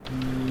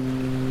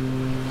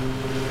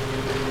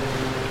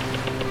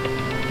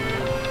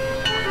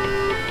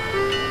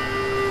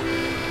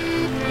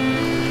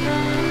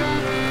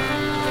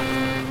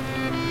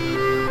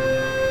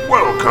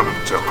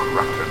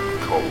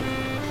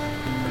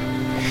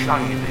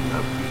shining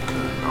a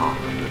beacon on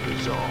the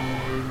bazaar.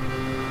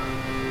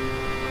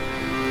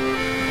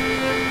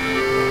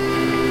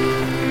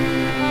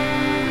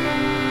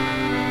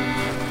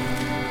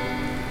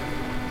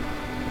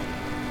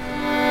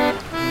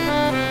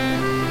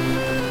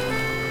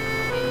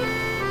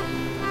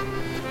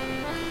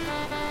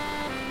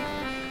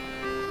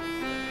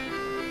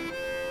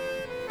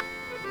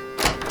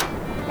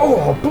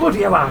 Oh,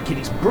 bloody hell, Arkin,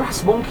 it's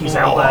brass monkeys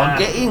out there.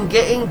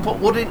 Get in, put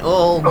wood in.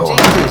 Oh,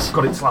 Jesus.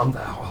 Got it slammed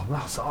there. Oh,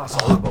 that's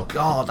horrible.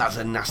 God, that's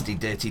a nasty,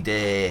 dirty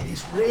day.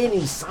 It's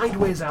raining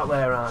sideways out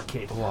there,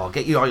 Arkin. Oh,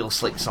 get your oil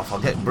slicks off,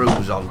 I'll get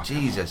bruise on.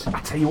 Jesus. I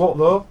tell you what,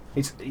 though,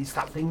 it's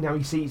that thing now,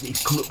 you see,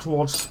 it's coming up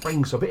towards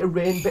spring, so a bit of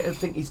rain, bit of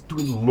thing, it's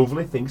doing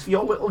lovely things for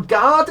your little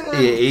garden.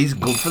 It is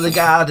good for the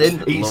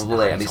garden. It's lovely,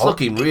 nice. and it's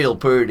looking real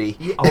pretty.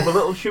 Yeah, all the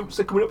little shoots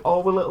are coming up,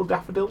 all the little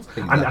daffodils.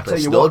 Exactly. And I tell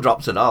you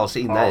Snowdrops and all,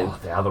 seen them. Oh,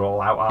 they're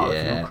all out,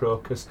 Yeah.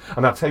 crocus.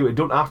 And I tell you what, you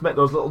don't have to make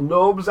those little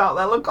gnomes out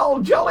there look all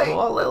jolly.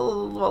 What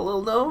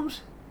little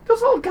gnomes? Those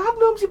little garden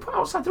gnomes you put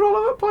outside, they're all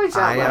over the place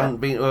out I there. haven't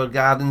been to a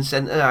garden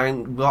centre, I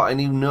ain't got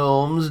any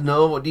gnomes,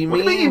 no, what do you What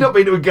mean? do you mean you've not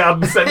been to a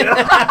garden centre?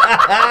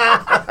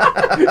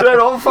 They're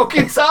all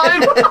fucking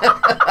time.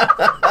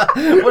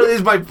 Well, it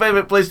is my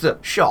favourite place to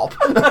shop.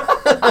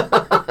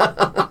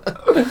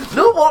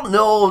 No, what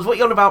gnomes? What are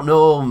you on about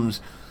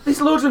gnomes?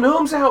 There's loads of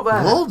gnomes out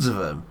there. Loads of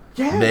them.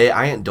 Yeah. Mate,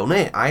 I ain't done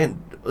it. Ugh.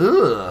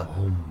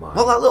 Oh my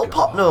What, like little God.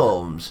 pop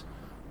gnomes?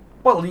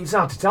 Well, it's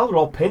hard to tell. They're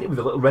all painted with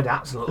the little red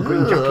hats and little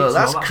green jackets. Ugh, and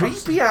that's all that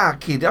creepy,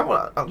 Arkid.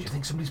 Do you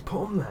think somebody's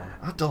put them there?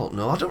 I don't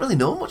know. I don't really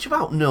know much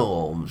about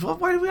gnomes.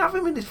 Why do we have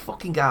him in this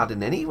fucking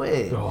garden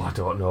anyway? Oh, I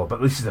don't know.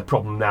 But this is the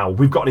problem now.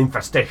 We've got an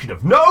infestation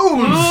of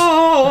gnomes!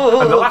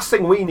 Oh. And the last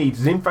thing we need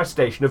is an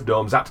infestation of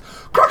gnomes at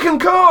Kraken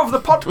Cove, the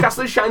podcast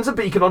that shines a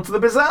beacon onto the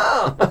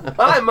bazaar.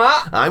 Hi,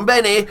 Matt. I'm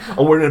Benny.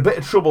 And we're in a bit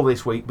of trouble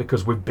this week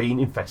because we've been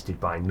infested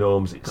by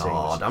gnomes, it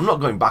God, seems. I'm not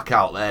going back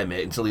out there,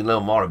 mate, until you know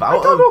more about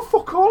I don't them. know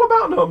fuck all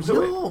about gnomes, do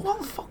we? No, what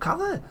the fuck are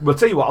they? We'll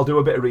tell you what, I'll do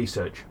a bit of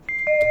research.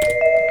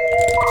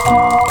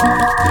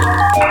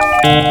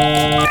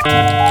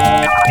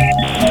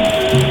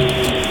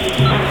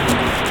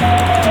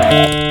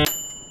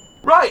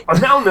 Right, I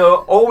now know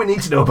all we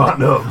need to know about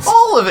gnomes.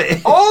 All of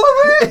it. All of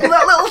it? In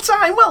that little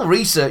time. Well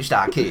researched,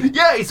 Arkid.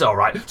 Yeah, it's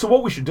alright. So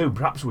what we should do,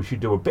 perhaps we should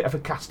do a bit of a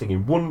casting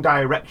in one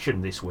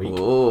direction this week.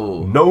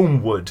 Oh,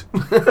 Gnomewood.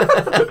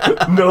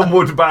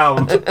 Gnomewood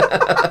bound.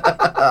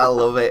 I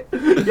love it.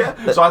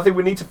 Yeah, so I think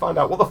we need to find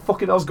out what the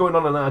fucking hell's going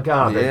on in our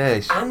garden.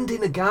 Yes. And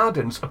in the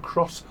gardens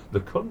across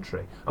the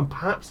country. And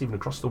perhaps even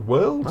across the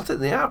world. I think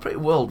they are pretty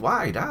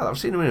worldwide. I've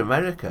seen them in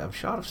America. I'm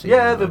sure I've seen them.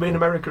 Yeah, they've been in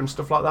America and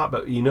stuff like that,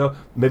 but you know,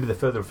 maybe they're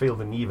further afield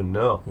than you even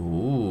know.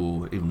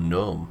 Ooh, even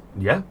gnome.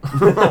 Yeah?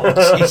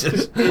 Oh,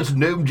 Jesus. It's a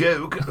gnome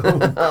joke.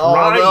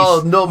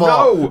 Oh, no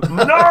more.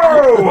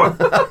 No!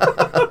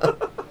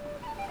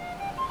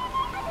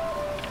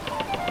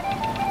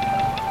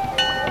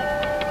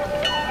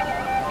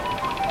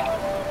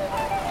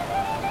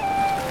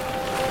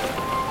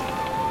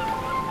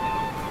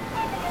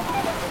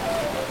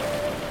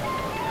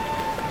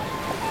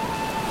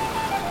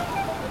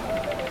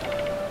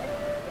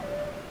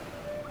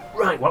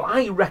 Right, well,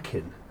 I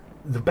reckon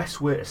the best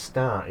way to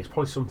start is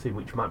probably something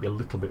which might be a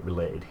little bit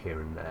related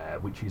here and there,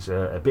 which is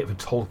a bit of a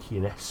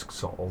Tolkien-esque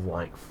sort of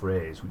like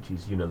phrase, which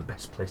is, you know, the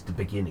best place to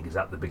begin is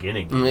at the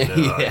beginning. You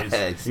know?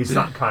 Yes. It's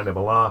that kind of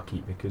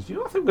malarkey because, you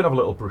know, I think we're going to have a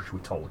little brush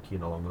with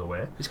Tolkien along the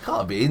way. It's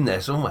got to be in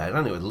there somewhere,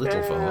 hasn't it, with little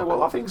Yeah, folk?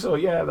 well, I think so,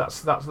 yeah, that's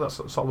sort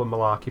of a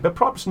malarkey, but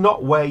perhaps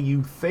not where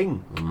you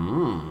think,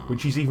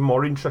 which is even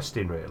more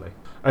interesting, really.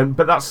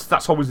 But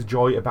that's always the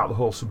joy about the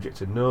whole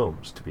subject of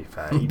gnomes, to be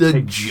fair.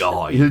 The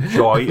joy. The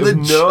joy of The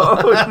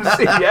gnomes.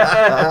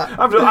 Yeah.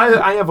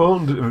 I have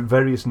owned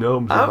various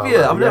gnomes. in Have my you?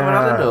 life. I've never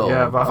had a gnome.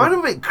 Yeah, I find them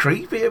a bit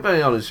creepy, to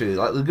be honest with you.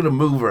 Like they're going to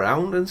move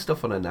around and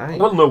stuff on a night.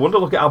 well, no wonder.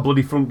 Look at our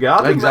bloody front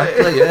garden.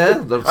 Exactly, mate. yeah.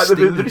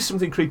 There is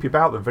something creepy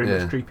about them, very Yeah.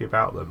 much creepy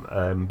about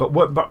them. But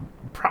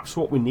perhaps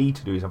what we need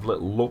to do is have a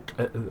little look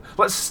at...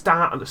 let's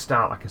start at the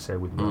start, like I say,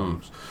 with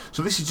gnomes.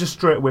 So this is just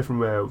straight away from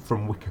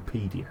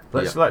Wikipedia.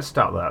 Let's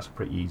start there. That's a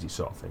pretty easy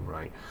sort of thing,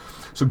 right?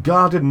 So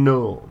garden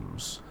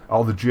gnomes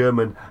are the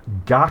German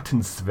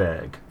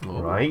Gartenzwerg,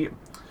 right?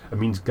 It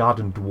means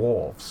garden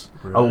dwarves.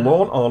 Right. Are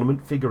lawn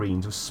ornament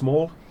figurines of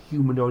small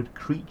humanoid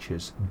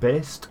creatures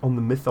based on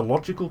the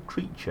mythological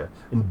creature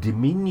and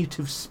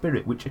diminutive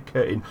spirit which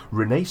occur in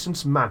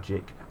Renaissance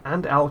magic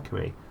and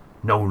alchemy,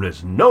 known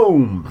as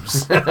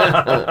gnomes.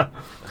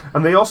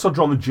 And they also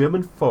draw on the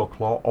German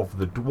folklore of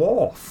the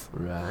dwarf.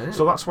 Right.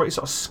 So that's why it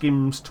sort of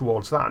skims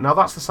towards that. Now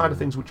that's the side of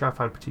things which I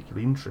find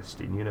particularly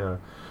interesting, you know.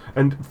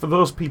 And for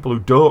those people who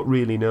don't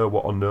really know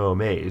what a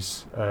gnome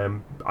is,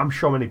 I'm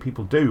sure many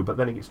people do, but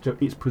then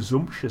it's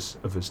presumptuous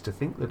of us to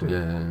think they do.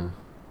 Yeah.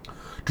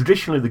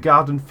 Traditionally, the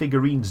garden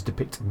figurines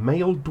depict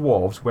male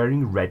dwarves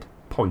wearing red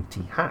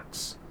pointy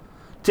hats.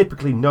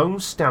 Typically,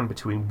 gnomes stand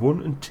between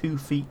 1 and 2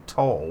 feet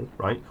tall,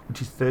 right,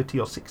 which is 30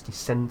 or 60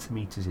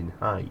 centimetres in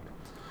height.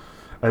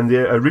 And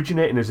they're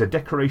originating as a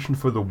decoration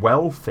for the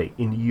wealthy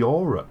in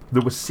Europe.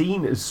 They were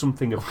seen as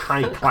something of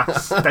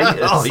high-class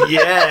status. Oh,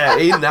 yeah.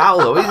 Ain't now,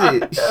 though,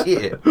 is it?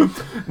 Shit.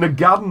 Now,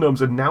 garden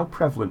gnomes are now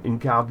prevalent in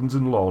gardens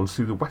and lawns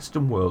through the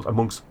Western world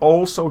amongst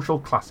all social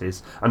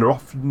classes and are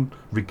often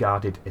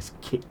regarded as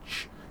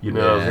kitsch. You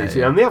know,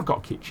 and they have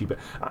got kitschy, but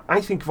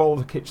I think of all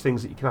the kitsch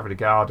things that you can have in a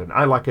garden.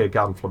 I like a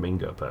garden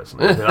flamingo,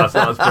 personally. I think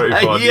that's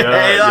pretty fun.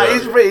 That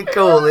is pretty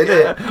cool, isn't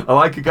it? I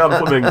like a garden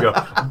flamingo,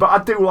 but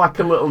I do like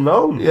a little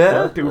gnome.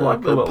 Yeah, I do like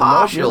a little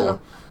partial. gnome. You know?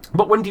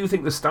 But when do you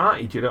think they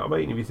started? You know what I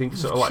mean? If you think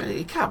sort of like,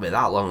 it can't be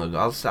that long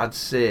ago. I'd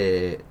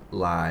say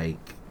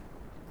like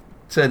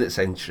turn of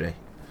century.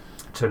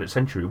 Turn of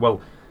century.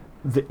 Well,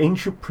 the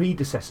ancient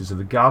predecessors of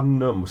the garden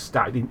gnome were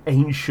started in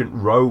ancient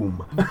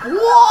Rome.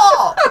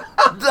 What?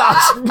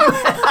 That's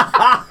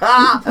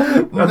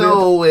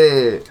no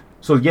way.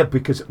 So yeah,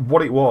 because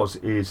what it was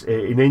is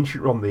in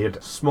ancient Rome they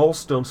had small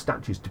stone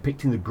statues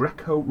depicting the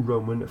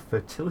Greco-Roman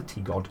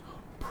fertility god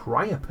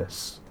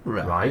Priapus.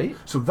 Right.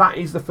 So that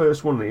is the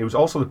first one. He was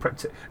also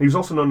he was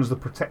also known as the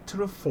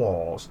protector of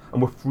floors,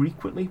 and were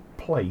frequently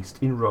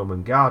placed in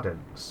Roman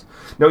gardens.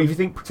 Now, if you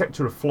think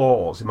protector of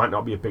floors, it might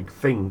not be a big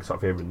thing sort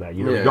of here and there.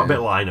 You know, you've got a bit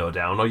of lino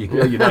down, or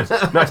your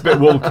nice bit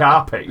of wool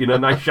carpet,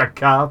 nice shag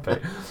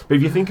carpet. But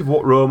if you think of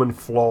what Roman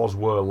floors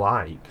were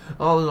like,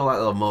 they're like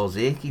little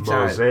mosaic-y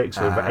type. Mosaics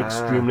were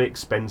extremely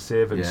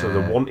expensive, and so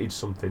they wanted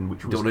something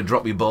which was. Don't want to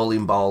drop your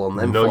bowling ball on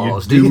them no,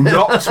 floors, you do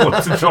not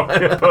want to drop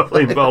your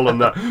bowling ball on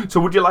that. So,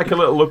 would you like a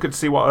little look and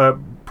see what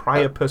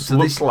Priapus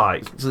looks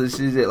like? So this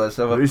is it. Let's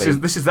have a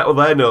This is what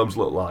their gnomes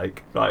look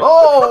like. Right.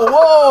 Oh,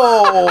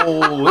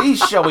 whoa! He's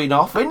showing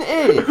off, isn't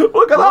he?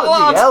 Look at that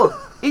lad. Hell.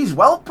 He's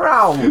well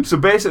proud. So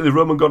basically, the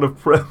Roman god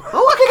of Look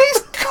at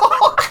his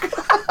cock!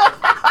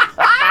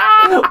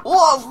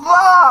 What's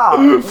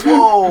that?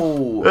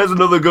 Whoa! There's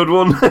another good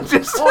one.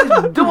 He's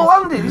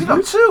double-handed. He's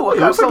got two. It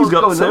looks like he's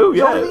got two.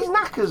 Yeah. He's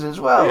knackers as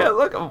well. Yeah,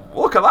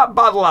 look at that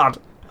bad lad.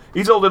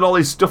 He's holding all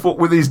his stuff up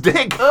with his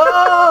dick.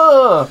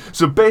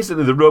 So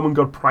basically, the Roman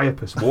god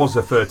Priapus was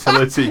a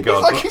fertility god.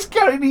 It's like he's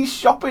carrying his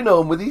shopping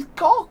home with his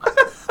cock.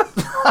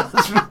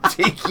 That's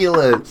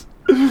ridiculous.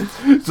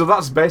 So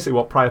that's basically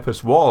what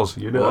Priapus was,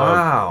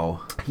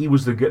 Wow. He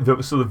was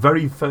the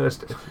very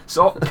first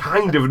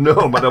kind of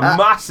gnome had a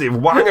massive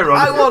wanger on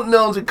I it. want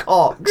gnomes with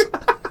cocks.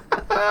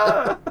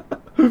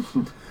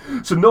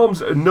 So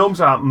gnomes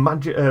are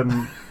magic.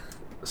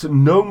 So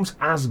gnomes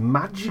as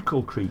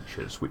magical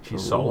creatures, which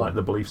is sort of like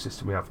the belief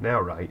system we have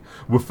now, right,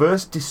 were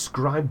first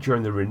described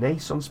during the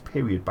Renaissance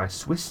period by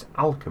Swiss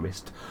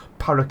alchemist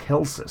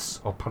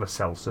Paracelsus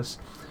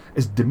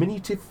as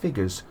diminutive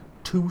figures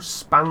 2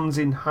 spans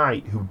in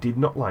height who did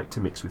not like to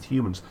mix with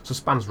humans. So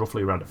spans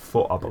roughly around a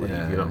foot, I believe,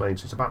 you know what I mean?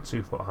 So it's about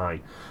 2 foot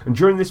high. And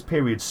during this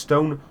period,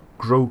 stone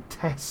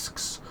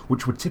grotesques,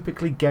 which were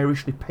typically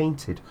garishly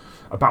painted,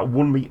 about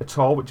 1 metre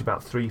tall, which is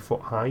about 3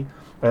 foot high,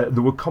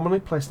 they were commonly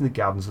placed in the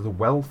gardens of the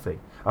wealthy.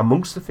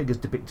 Amongst the figures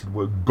depicted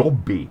were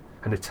gobbi,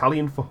 an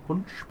Italian for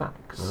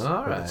hunchbacks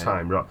at the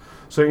time. Right.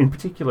 So in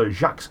particular,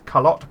 Jacques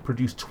Callot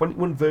produced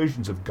 21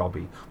 versions of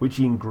gobbi, which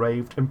he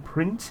engraved and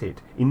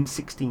printed in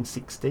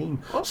 1616.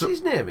 What's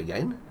his name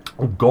again?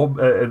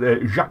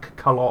 Jacques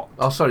Callot.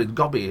 Oh, sorry,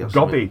 Gobby.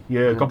 Gobbi,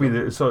 yeah, Gobbi.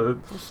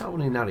 What's that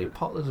one in Harry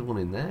Potter? There's one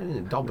in there, isn't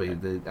it? Dobby,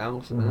 the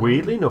house.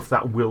 Weirdly enough,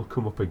 that will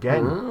come up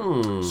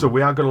again. So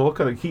we are going to look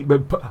at it.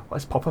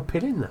 Let's pop a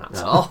pin in that.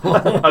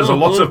 As a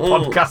lot of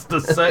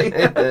podcasters say.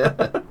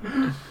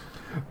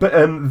 But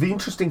the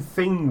interesting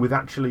thing with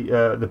actually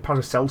the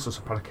Paracelsus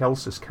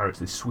character,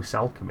 this Swiss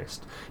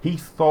alchemist, he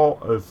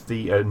thought of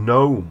the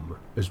gnome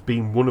as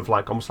being one of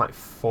almost like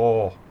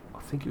 4, I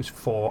think it was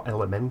 4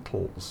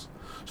 elementals.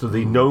 So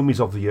the gnome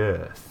is of the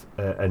earth,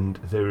 and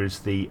there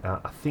is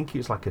I think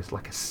it's like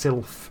a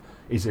sylph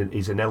is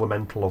an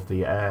elemental of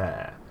the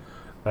air.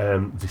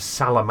 The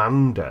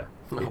salamander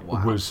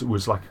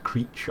was like a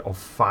creature of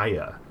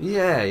fire.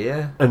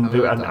 Yeah. And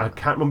I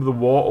can't remember the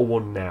water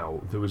one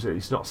now.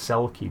 It's not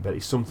Selkie, but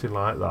it's something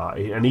like that.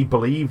 And he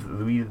believed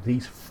that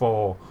these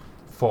four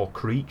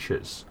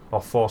creatures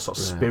or 4 sort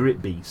of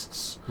spirit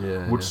beasts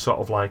would sort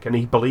of and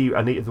he believed,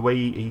 and the way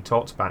he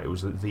talked about it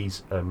was that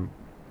these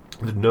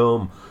the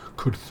gnome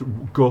could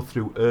go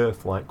through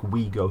earth like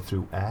we go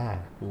through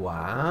air.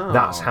 Wow.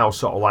 That's how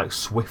sort of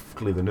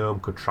swiftly the gnome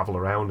could travel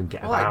around and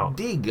get about. Like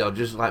dig, or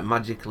just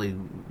magically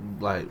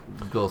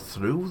go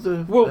through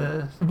the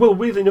earth? Well,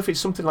 weirdly enough, it's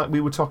something like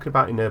we were talking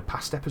about in a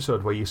past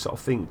episode where you sort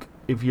of think,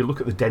 if you look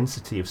at the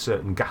density of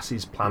certain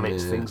gases,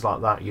 planets, things like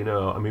that,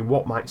 I mean,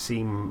 what might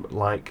seem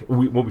like,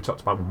 when we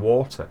talked about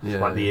water,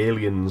 like the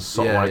aliens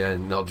sort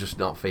of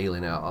not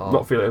feeling it at all.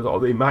 Not feeling it at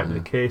all. It might be the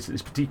case that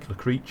this particular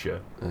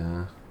creature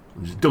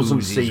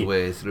doesn't see his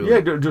way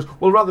through.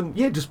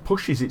 Just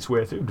pushes its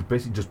way through.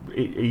 Basically,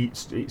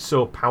 it's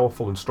so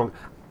powerful and strong.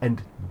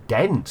 and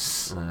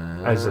dense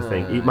as a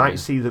thing. It might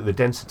see that the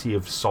density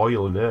of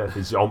soil and earth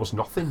is almost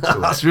nothing to it.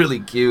 That's really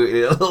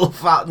cute. A little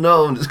fat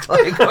gnome just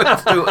like going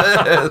through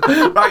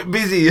earth, right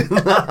busy.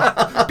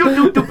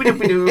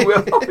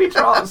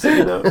 Trots,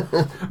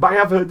 But I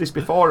have heard this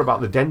before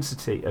about the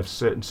density of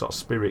certain sort of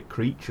spirit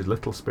creatures,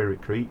 little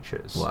spirit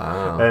creatures.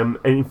 Wow. And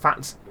in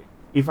fact,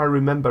 if I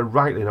remember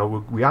rightly, now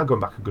we are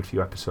going back a good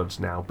few episodes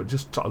now, but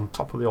just on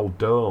top of the old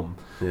dome,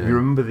 you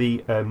remember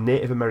the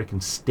Native American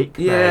stick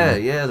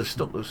men? Yeah, they're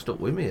stuck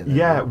with me.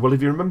 Yeah, well,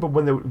 if you remember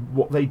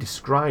what they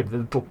described, the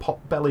little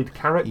pot-bellied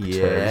characters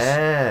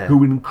Yeah.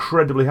 who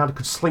incredibly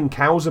could sling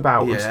cows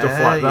about and stuff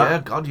like that.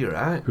 Yeah, God, you're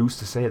right. Who's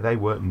to say they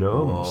weren't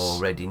gnomes? Oh,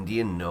 Red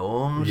Indian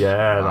gnomes.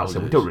 Yeah, that's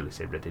it. We don't really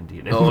say Red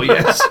Indian. Oh,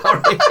 yeah,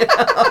 sorry.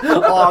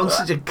 Oh, I'm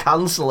such a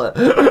canceller.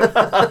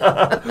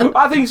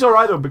 I think it's all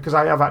right though, because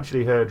I have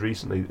actually heard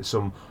recently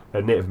some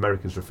Native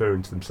Americans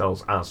referring to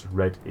themselves as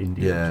Red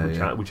Indians,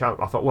 which I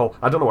thought, well,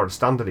 I don't know where to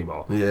stand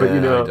anymore. Yeah, but, I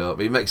don't.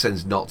 But it makes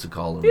sense not to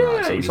call them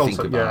that. So it's when you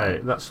also, think about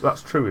it.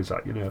 that's true, is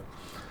that,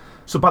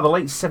 So by the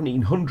late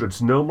 1700s,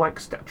 gnome-like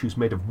statues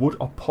made of wood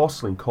or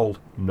porcelain called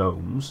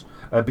gnomes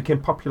became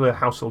popular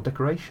household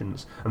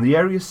decorations, and the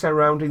area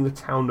surrounding the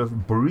town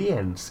of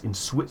Brienz in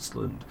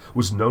Switzerland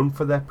was known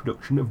for their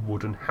production of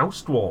wooden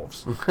house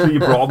dwarfs. So you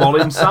brought them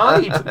all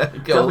inside. I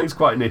think it's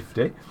quite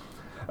nifty.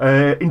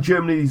 In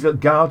Germany, these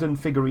garden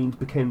figurines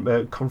became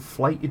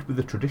conflated with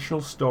the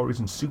traditional stories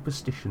and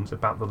superstitions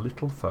about the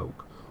little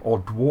folk, or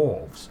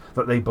dwarves,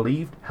 that they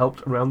believed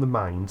helped around the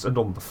mines and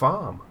on the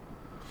farm.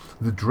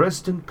 The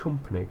Dresden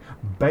company,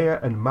 Bayer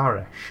and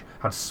Maresch,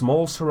 had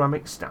small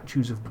ceramic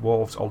statues of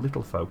dwarves or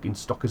little folk in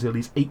stock as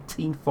early as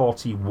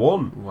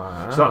 1841.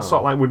 Wow. So that's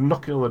sort of like we're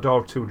knocking on the door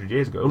of 200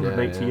 years ago,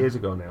 180 years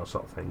ago now,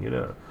 sort of thing,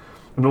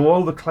 And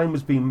although the claim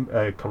has been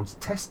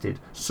contested,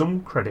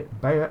 some credit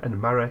Bayer and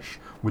Maresch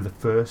with the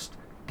first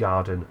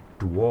garden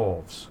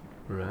dwarves.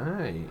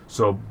 Right.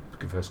 So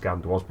the first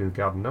garden dwarves being the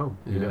garden gnome,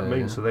 you know what I mean?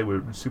 Yeah. So they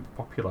were super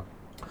popular.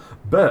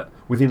 But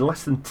within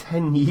less than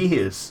 10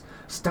 years,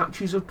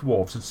 statues of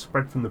dwarves had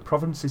spread from the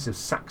provinces of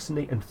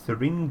Saxony and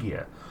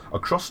Thuringia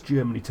across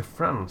Germany to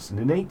France, and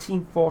in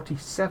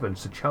 1847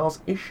 Sir Charles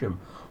Isham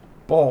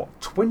bought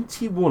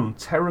 21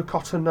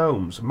 terracotta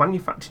gnomes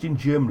manufactured in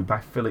Germany by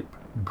Philip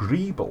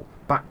Griebel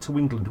back to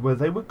England, where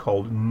they were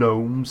called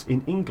gnomes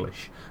in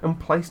English, and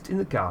placed in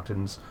the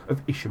gardens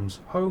of Isham's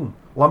home,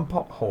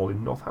 Lamport Hall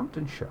in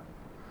Northamptonshire.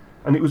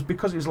 And it was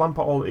because it was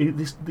Lamport Hall,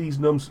 these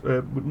gnomes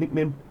were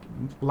nicknamed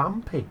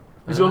Lampy.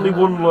 There's only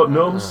one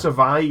gnome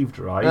survived,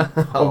 right,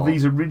 of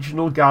these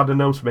original garden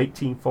gnomes from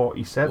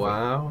 1847.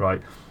 Wow.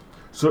 Right.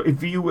 So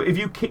if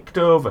you kicked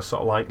over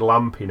sort of like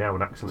Lampy now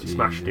and accidentally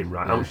smashed him,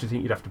 right, how much do you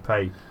think you'd have to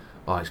pay?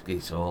 Oh,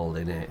 it's old,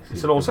 isn't it?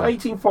 It's also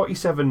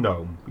 1847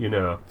 gnome,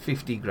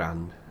 50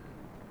 grand.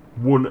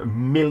 £1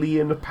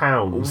 million.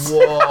 Whoa!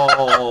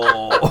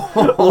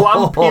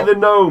 Lampy the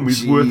gnome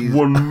is worth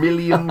 £1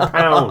 million.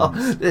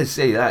 Let's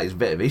see, that is a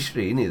bit of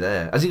history, isn't it?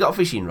 There has he got a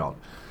fishing rod?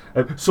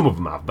 Some of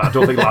them have, but I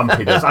don't think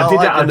Lampy does. I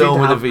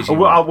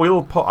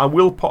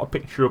will put a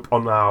picture up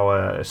on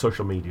our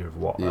social media of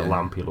what a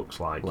Lampy looks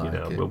like.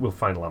 We'll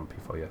find a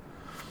Lampy for you.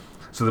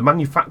 So the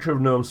manufacture of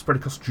gnomes spread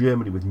across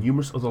Germany, with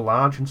numerous other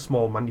large and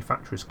small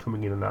manufacturers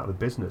coming in and out of the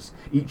business,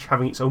 each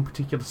having its own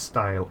particular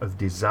style of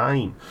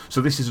design.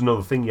 So this is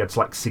another thing. You had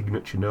like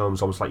signature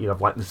gnomes, almost like you'd have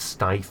like the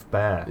Steiff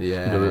bear,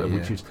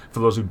 which is,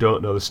 for those who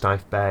don't know, the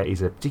Steiff bear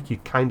is a particular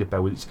kind of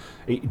bear.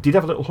 It did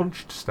have a little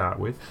hunch to start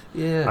with,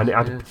 and it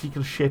had a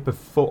particular shape of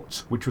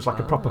foot, which was like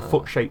a proper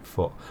foot-shaped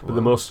foot. But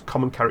the most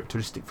common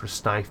characteristic for a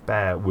Steiff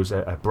bear was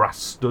a brass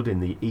stud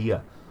in the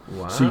ear.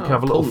 Wow, so you can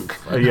have a little,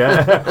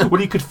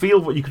 well, you could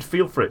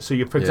feel for it.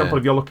 So, for example,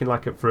 if you're looking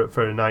like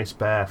for a nice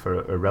bear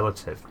for a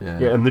relative,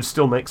 and they'd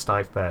still make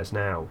Steiff bears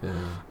now.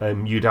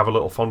 You'd have a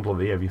little fondle of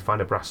the ear. If you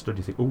find a brass stud,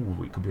 you think,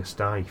 oh, it could be a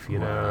Steiff,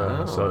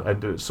 Wow. So,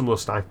 and some of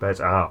those Steiff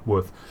bears are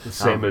worth the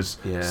same as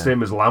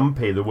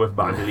Lampy. They're worth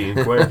about £1 million.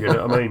 You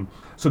know what I mean?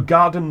 So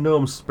garden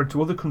gnomes spread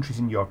to other countries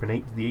in Europe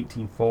in the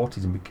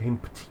 1840s and became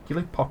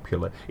particularly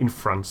popular in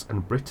France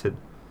and Britain.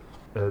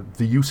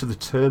 The use of the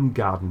term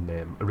garden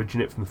name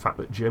originated from the fact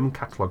that German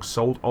catalogues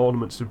sold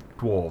ornaments of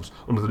dwarves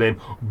under the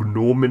name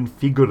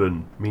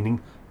Gnomenfiguren,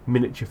 meaning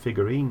miniature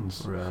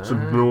figurines. Right. So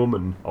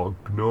Gnomen or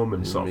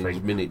Gnomen sort of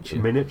thing.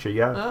 Miniature,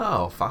 yeah.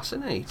 Oh,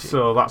 fascinating.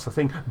 So that's the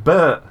thing.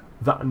 But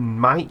that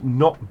might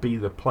not be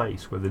the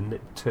place where the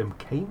term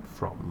came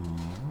from.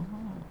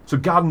 So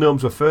garden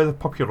gnomes were further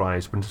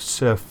popularised when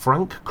Sir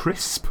Frank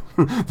Crisp,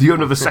 the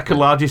owner of the second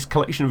largest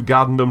collection of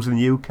garden gnomes in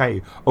the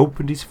UK,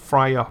 opened his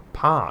Friar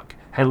Park,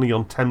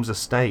 Henley-on-Thames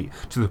estate,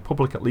 to the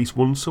public at least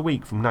once a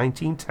week from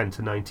 1910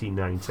 to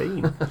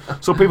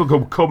 1919. So people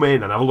could come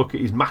in and have a look at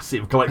his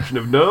massive collection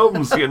of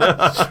gnomes,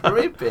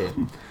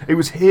 Tripping. It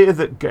was here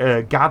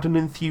that garden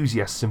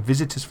enthusiasts and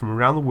visitors from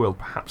around the world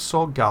perhaps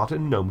saw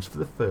garden gnomes for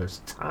the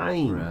first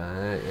time.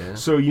 Right, yeah.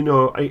 So,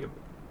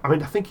 I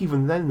mean, I think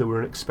even then they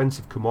were an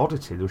expensive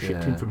commodity. They were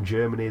shipped in from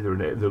Germany.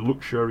 They're the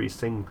luxurious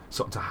thing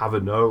sort of to have a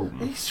gnome.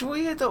 It's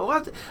weird though.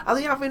 Are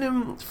they having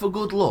them for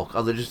good luck, or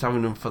are they just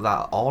having them for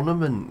that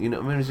ornament? You know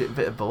what I mean? Is it a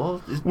bit of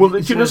both? Well, do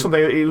you know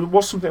something? It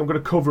was something I'm going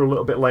to cover a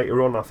little bit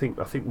later on. I think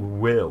we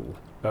will,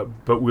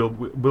 but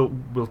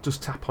we'll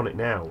just tap on it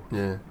now.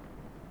 Yeah.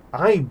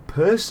 I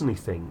personally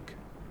think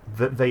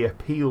that they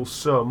appeal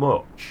so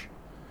much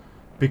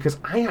because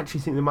I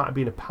actually think they might have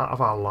been a part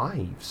of our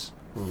lives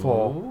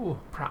for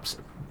perhaps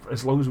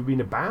as long as we've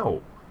been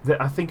about.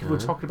 That I think if we're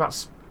talking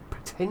about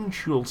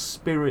potential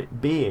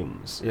spirit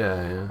beings,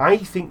 I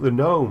think the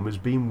gnome has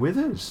been with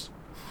us.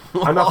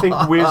 And I think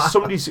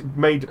somebody's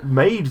made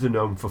the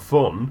gnome for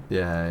fun.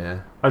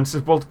 And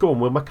says, well, go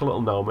on, we'll make a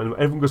little gnome. And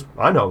everyone goes,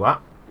 I know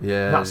that.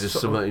 Yeah, that's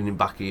just something in the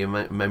back of your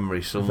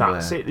memory somewhere.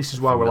 That's it. This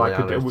is why we're like,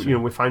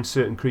 we find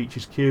certain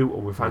creatures cute or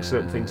we find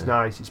certain things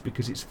nice. It's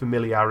because it's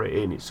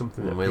familiarity and it's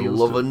something that we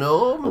love a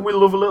gnome. And we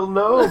love a little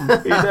gnome.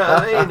 You know what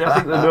I mean? I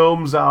think the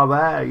gnomes are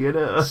there, you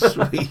know.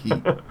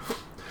 Sweet.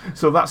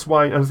 So that's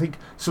why, and I think,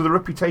 so the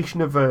reputation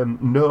of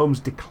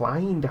gnomes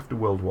declined after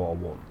World War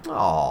I.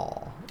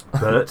 Aww.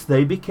 But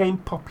they became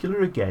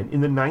popular again in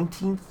the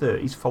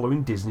 1930s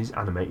following Disney's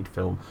animated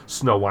film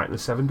Snow White and the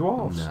Seven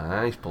Dwarfs.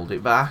 Nice, pulled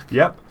it back.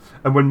 Yep.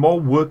 And when more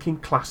working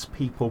class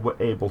people were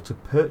able to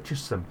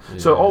purchase them.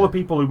 So all the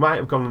people who might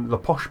have gone, the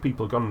posh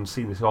people have gone and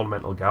seen this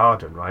ornamental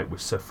garden, right,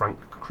 with Sir Frank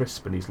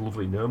Crisp and his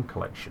lovely gnome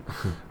collection.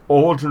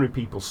 Ordinary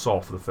people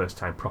saw for the first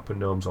time proper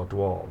gnomes or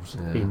dwarves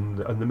in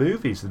the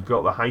movies. They'd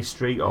go to the high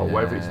street or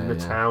wherever it's in the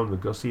town,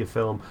 they'd go see a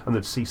film and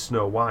they'd see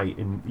Snow White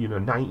in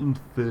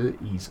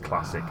 1930s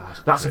classic.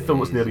 That's a film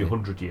that's nearly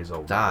 100 years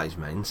old. That is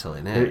mental,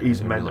 isn't it? It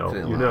is mental,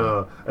 you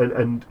know.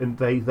 And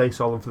they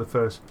saw them for the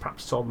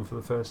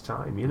first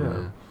time, you know.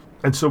 Yeah.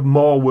 And so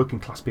more working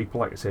class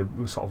people, like I said,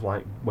 sort of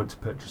like went to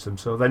purchase them.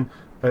 So then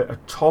a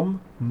Tom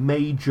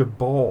Major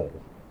Ball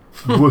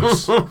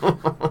was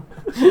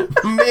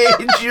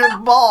Major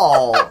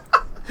Ball.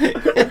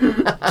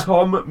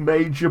 Tom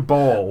Major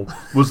Ball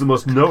was the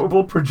most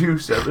notable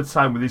producer at the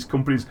time with his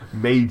company's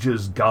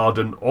Major's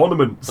Garden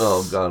Ornaments.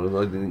 Oh God,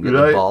 I didn't get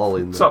the ball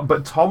in there. So,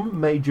 but Tom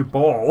Major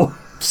Ball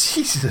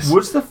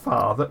was the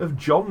father of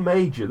John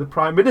Major, the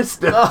Prime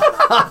Minister.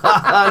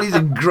 And he's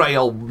a grey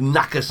old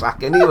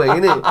knackersack anyway,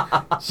 isn't he?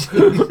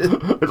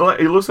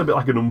 He looks a bit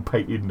like an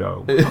unpainted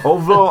gnome.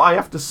 Although I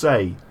have to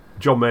say,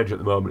 John Major at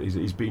the moment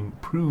he's been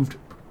proved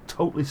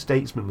totally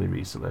statesmanly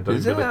recently.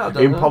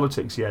 In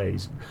politics, I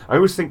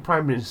always think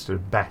Prime Minister are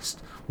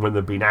best when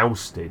they've been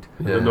ousted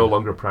and they're no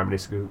longer a Prime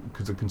Minister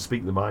because they can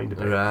speak their mind a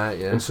bit. Right,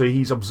 yeah. And so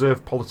he's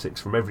observed politics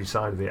from every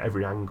side of it,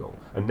 every angle,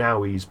 and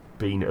now he's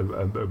been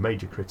a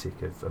major critic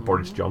of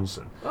Boris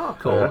Johnson. Oh,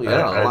 cool. I like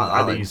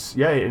that.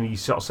 And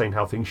he's sort of saying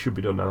how things should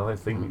be done, and I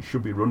think it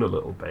should be run a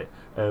little bit,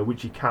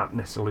 which you can't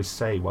necessarily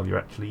say while you're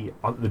actually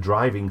at the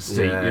driving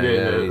seat, at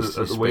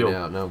the wheel.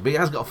 Out now. But he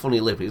has got a funny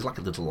lip. He's like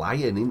a little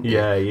lion, isn't he?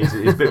 Yeah, he's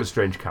a bit of a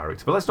strange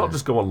character. But let's not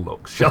just go on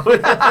looks, shall we?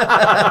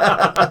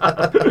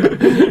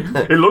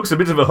 He looks a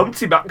bit of a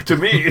hunchback to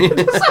me.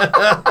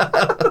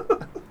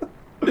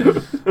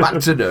 Back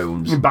to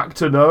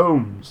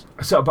gnomes.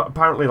 So, but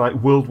apparently, like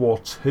World War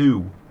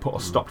II put a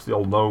stop to the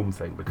old gnome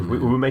thing because we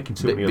were making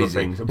too many other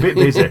things. A bit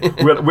busy. we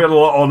had a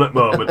lot on at the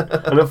moment,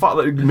 and the fact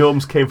that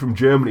gnomes came from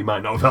Germany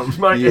might not have helped,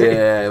 might it?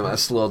 Yeah, it might have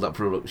slowed that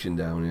production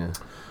down. Yeah.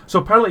 So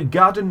apparently,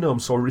 garden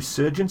gnomes saw a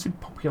resurgence in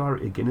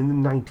popularity again in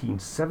the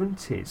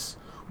 1970s.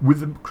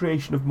 With the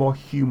creation of more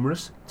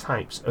humorous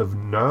types of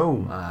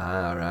gnome.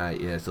 Ah, right,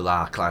 yeah. So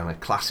that kind of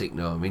classic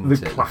gnome, isn't the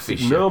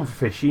classic gnome,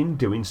 fishing,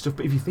 doing stuff.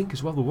 But if you think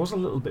as well, there was a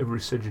little bit of a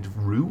resurgence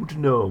of rude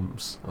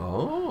gnomes.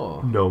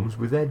 Oh. Gnomes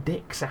with their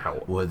dicks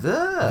out. Were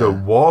there? There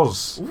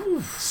was.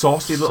 Oof,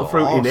 saucy little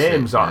fruity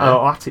names.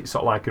 At it,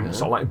 sort of like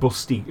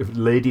busty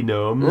lady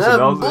gnomes.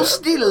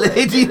 Busty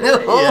lady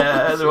gnomes.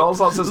 Yeah, there are all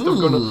sorts of stuff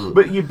going on.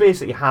 But you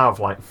basically have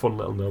like fun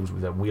little gnomes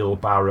with a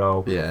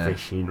wheelbarrow,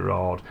 fishing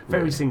rod,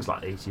 various things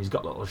like this. He's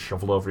got a little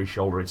shovel over his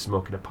shoulder, he's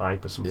smoking a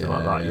pipe or something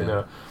like that, you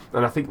know.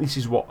 And I think this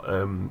is what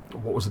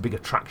was the big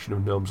attraction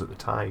of gnomes at the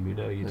time, you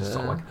know. You just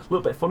sort of like a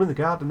little bit of fun in the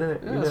garden,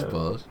 innit? Yeah, I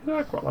suppose. Yeah,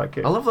 I quite like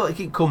it. I love that they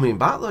keep coming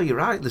back though. You're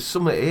right. There's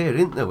something here,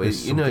 isn't there?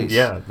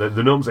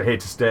 The gnomes are here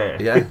to stay.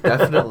 Yeah,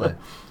 definitely.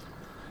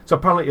 So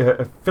apparently,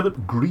 Philip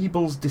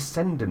Griebel's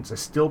descendants are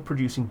still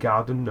producing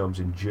garden gnomes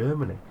in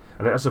Germany,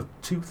 and as of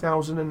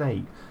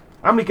 2008,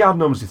 how many garden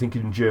gnomes do you think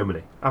in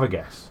Germany? Have a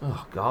guess.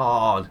 Oh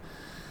God.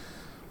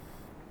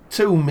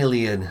 2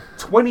 million.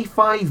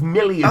 25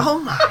 million. Oh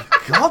my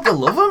God, they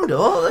love them,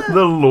 don't they? They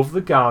love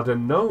the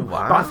garden gnome.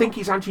 Wow. But I think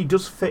it actually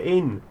does fit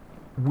in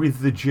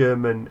with the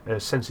German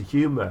sense of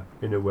humour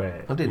in a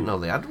way. I didn't know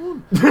they had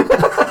one.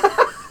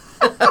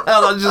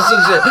 That's just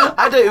such a,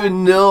 I don't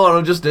even know, and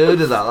I've just heard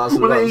of that. That's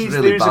really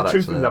there is bad, a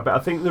truth actually. in that, but I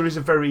think there is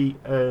a very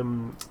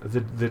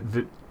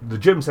the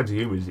German sense of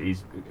humour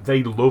is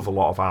they love a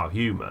lot of our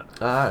humour.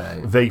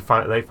 Alright. They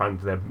find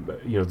them,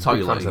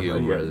 Toilet fans of-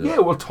 humour, Yeah,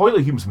 well,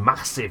 toilet humour's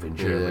massive in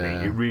Germany.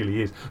 Yeah. It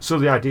really is. So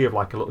the idea of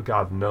like a little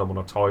garden gnome on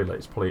a toilet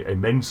is probably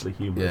immensely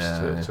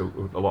humorous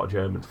to a lot of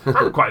Germans.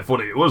 And quite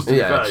funny it was. To be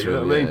fair, true, you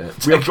know what I mean? yeah.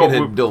 We have Taking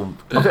got, a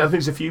dump. I think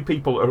there's a few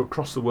people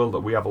across the world that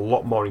we have a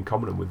lot more in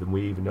common with than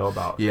we even know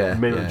about. Yeah,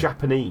 Mainly yeah. the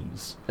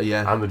Japanese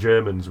Yeah. and the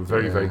Germans were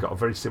very Yeah. got a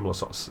very similar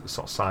sort of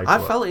side. I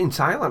to it. felt it in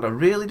Thailand. I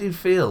really did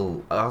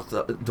feel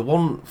the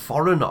one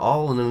foreign at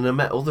all, and then I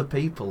met other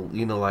people,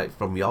 like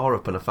from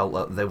Europe, and I felt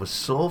that they were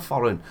so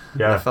foreign.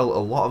 Yeah. And I felt a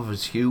lot of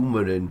his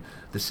humour and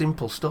the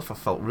simple stuff. I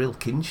felt real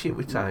kinship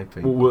with Thai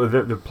people. Well,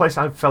 the place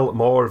I've felt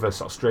more of a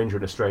sort of stranger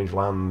in a strange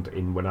land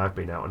in when I've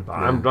been out and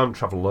about. I haven't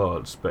travelled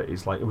loads, but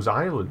it's like it was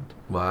Ireland.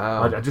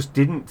 Wow. I just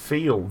didn't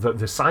feel that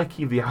the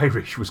psyche of the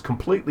Irish was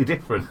completely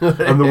different,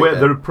 and the way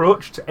their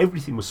approach to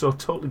everything was so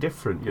totally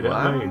different. You know what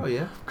I mean?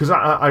 Yeah. Because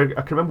I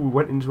can remember we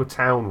went into a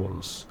town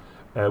once.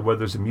 Where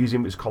there's a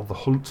museum, it's called the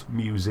Hunt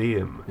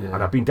Museum, Yeah.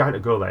 and I've been down to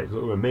go there.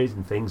 There were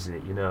amazing things in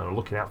it,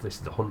 looking out for this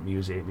is the Hunt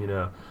Museum,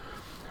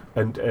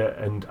 and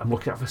I'm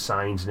looking out for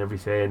signs and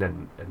everything,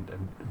 and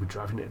we're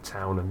driving into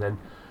town, and then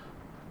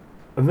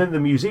the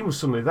museum was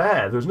suddenly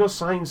there. There was no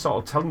sign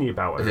sort of telling you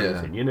about it or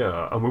anything,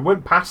 and we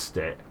went past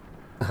it,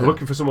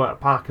 looking for somewhere to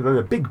park, and then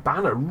a big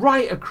banner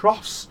right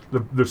across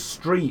the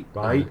street,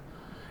 right?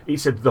 It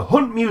said, "The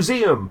Hunt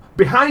Museum,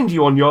 behind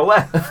you on your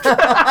left." That's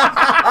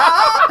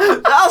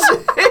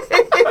it.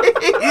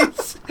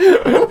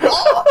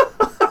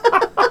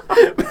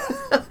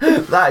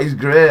 That is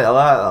great. I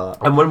like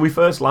that. And when we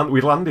first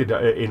we landed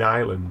in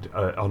Ireland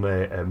on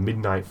a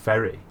midnight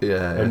ferry.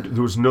 Yeah. And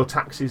there was no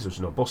taxis, there was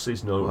no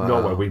buses,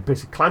 nowhere. We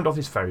basically climbed off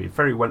this ferry. The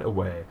ferry went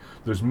away.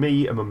 There was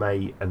me and my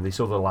mate and this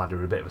other lad who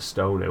were a bit of a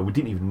stoner. We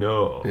didn't even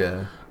know.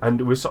 Yeah. And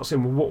we were sort of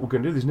saying, well, what we're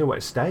going to do? There's nowhere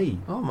to stay.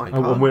 Oh my And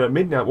God. when we're at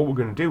midnight, what we're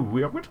going to do?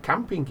 We have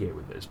camping gear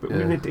with us, but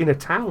we're in a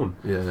town.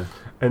 Yeah.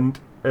 And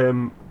I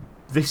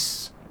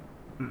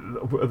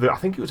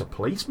think it was a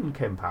policeman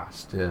came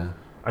past. Yeah.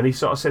 And he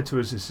sort of said to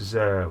us, "This is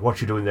what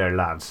you doing there,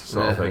 lads?"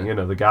 Sort of thing,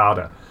 the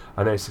Garda.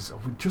 And he says,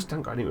 "We just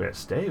haven't got anywhere to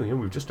stay.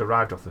 We've just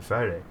arrived off the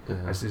ferry."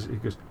 Yeah. He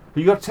goes, "Have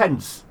you got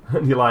tents?"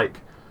 And you're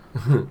like,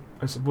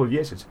 I said, "Well,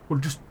 yes." It's, "Well,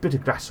 just a bit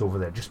of grass over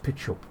there. Just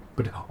pitch up.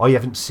 But I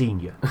haven't seen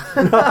you."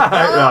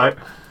 right.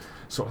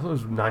 So there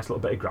was a nice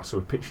little bit of grass. So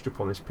we pitched up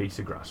on this piece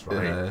of grass,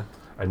 right? Yeah.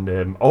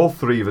 And all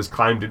three of us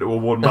climbed into a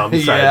one-man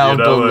tent. Yeah, I've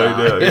done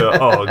that.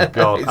 Oh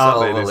God, It's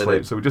aren't they awful, this isn't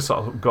sleep? it? So we just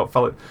sort of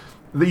fell.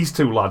 These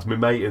two lads, my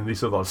mate and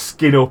this other lad,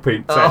 skin up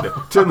in tent,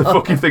 turn the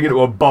fucking thing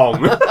into a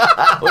bong.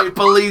 What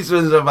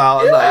policeman's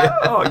about? Yeah.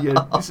 Oh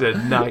yeah, it's a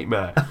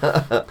nightmare.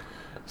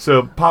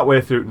 So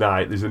partway through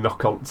night, there's a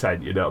knock on the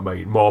tent. You know what I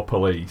mean? More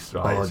police,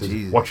 right? Oh, Says,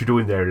 Jesus. "What you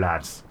doing there,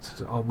 lads?"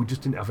 Says, "Oh, we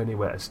just didn't have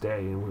anywhere to stay,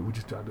 and we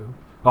just had to."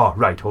 "Oh,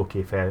 right,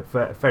 okay, fair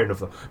enough.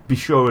 Though. Be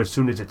sure as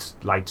soon as it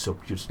lights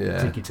up, just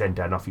take your tent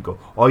down. Off you go.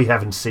 I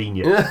haven't seen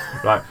you."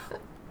 Right?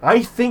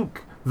 I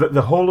think that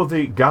the whole of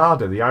the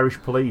Garda, the Irish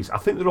police, I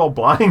think they're all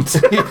blind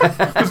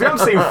because they haven't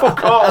seen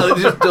fuck all.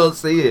 They just don't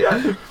see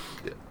it.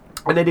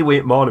 And anyway,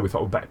 at morning we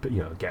thought we'd better,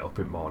 get up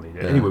in the morning.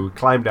 Yeah. Anyway, we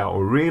climbed out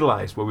and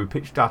realised where we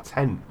pitched our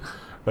tent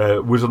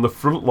was on the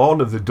front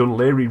lawn of the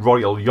Dunleary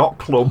Royal Yacht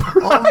Club.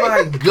 Oh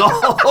my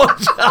God.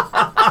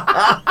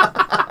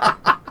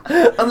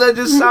 And they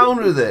just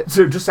sound with it.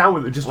 So just sound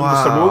with it, just we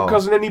Wow. weren't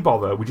causing any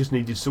bother. We just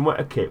needed somewhere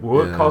to kit. We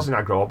weren't Yeah. causing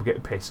aggro or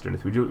getting pissed or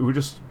anything. We were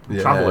just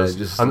Yeah, travellers,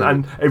 just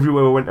and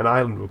everywhere we went in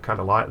Ireland, we were kind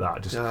of like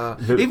that. Just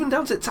Even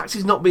down to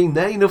taxis not being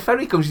there.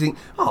 Ferry comes, you think,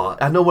 oh,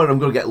 I know where I'm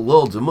going to get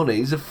loads of money.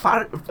 It's a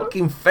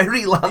fucking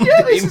ferry landing.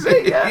 Yeah, this is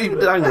it, yeah. You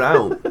hang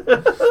round.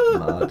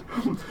 Mad.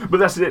 But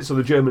that's it. So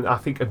the German, I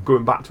think,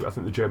 going back to it, I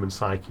think the German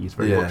psyche is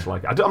very Yeah. much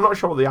like. I'm not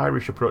sure what the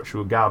Irish approach to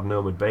a garden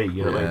gnome would be.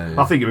 You know what I mean?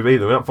 Yeah. I think it would be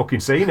them. We haven't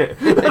fucking seen it.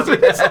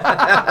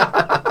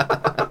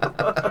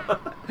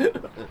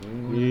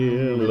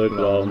 Heerlijk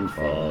land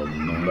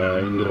van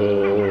mijn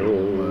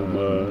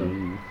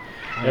dromen,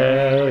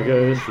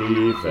 ergens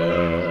hier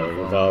ver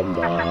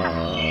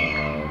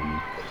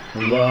vandaan,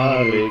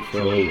 waar ik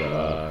zo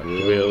graag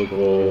wil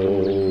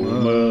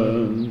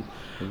komen,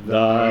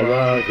 daar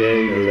waar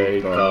geen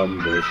leed kan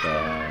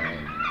bestaan.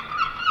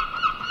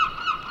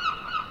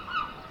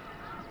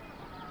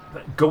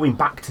 Going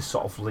back to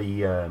sort of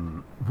the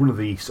one of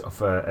the sort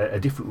of a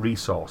different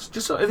resource.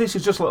 This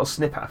is just a little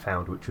snippet I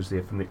found, which was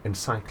from the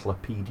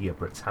Encyclopedia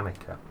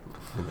Britannica.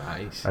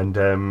 Nice.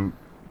 And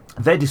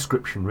their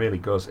description really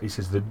goes, it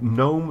says, the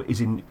gnome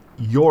is in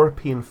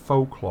European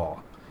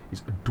folklore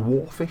is a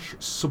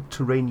dwarfish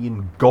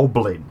subterranean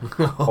goblin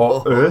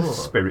or earth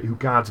spirit who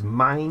guards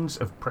mines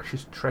of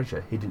precious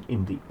treasure hidden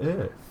in the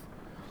earth.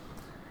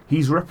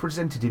 He's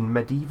represented in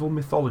medieval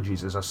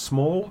mythologies as a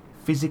small,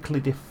 physically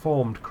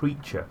deformed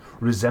creature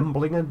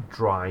resembling a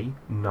dry,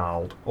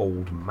 gnarled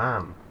old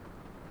man.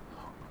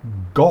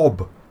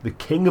 Gob the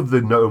king of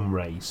the gnome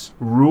race,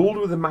 ruled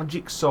with a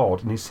magic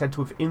sword and is said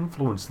to have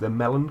influenced the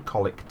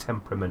melancholic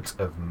temperament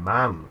of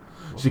man.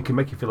 So he can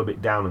make you feel a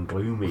bit down and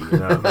gloomy, you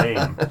know what I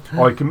mean?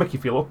 Or he can make you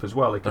feel up as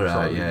well. He can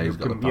He's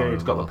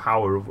got the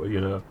power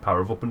of power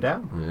of up and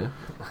down.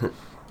 Yeah.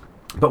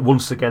 But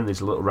once again,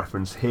 there's a little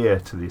reference here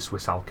to the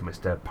Swiss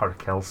alchemist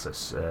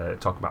Paracelsus,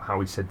 talking about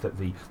how he said that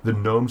the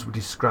gnomes were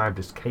described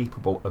as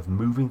capable of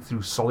moving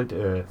through solid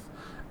earth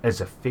as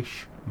a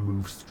fish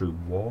moves through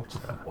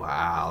water.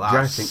 Wow,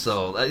 that's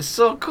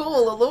so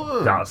cool. I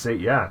love it. That's it,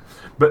 yeah.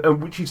 But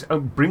which is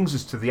brings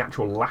us to the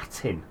actual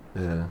Latin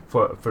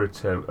for a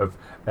term of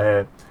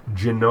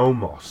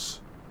genomos,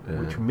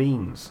 which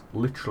means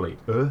literally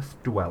earth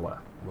dweller.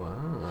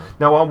 Wow.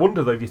 Now I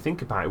wonder though, if you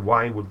think about it,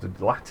 why would the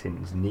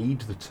Latins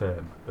need the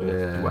term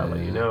earth dweller,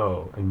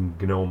 and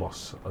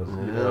gnomos?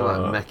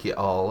 Like make it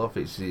all up.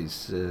 It's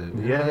it's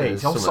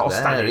all sort of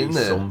standing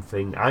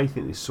something. I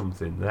think there's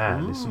something there.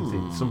 There's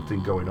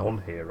something going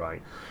on here,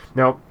 right?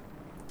 Now,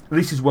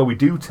 this is where we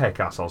do take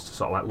ourselves to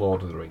sort of like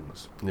Lord of the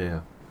Rings.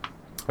 Yeah.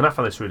 And I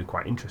find this really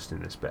quite interesting,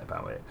 this bit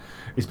about it.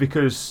 It's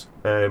because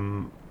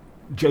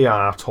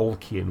J.R.R.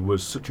 Tolkien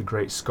was such a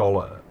great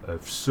scholar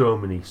of so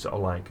many sort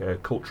of like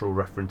cultural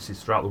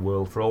references throughout the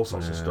world for all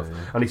sorts of stuff. Yeah.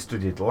 And he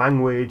studied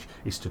language,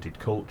 he studied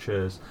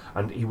cultures,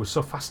 and he was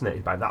so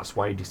fascinated by that's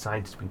why he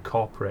decided to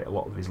incorporate a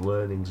lot of his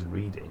learnings and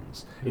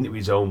readings into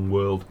his own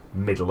world,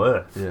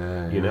 Middle-earth,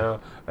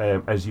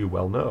 as you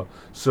well know.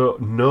 So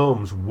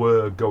gnomes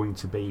were going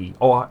to be,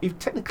 or if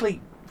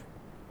technically,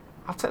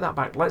 I'll take that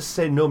back. Let's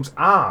say gnomes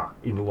are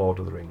in Lord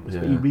of the Rings,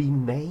 but he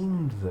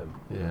renamed them.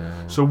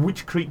 Yeah. So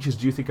which creatures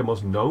do you think are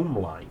most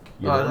gnome-like?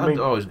 I'd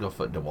always go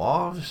for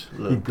dwarves,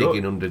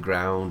 digging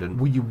underground. And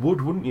well, you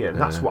would, wouldn't you?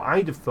 That's what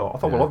I'd have thought. I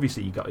thought, well,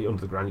 obviously you got it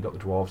under the ground, you got the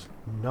dwarves.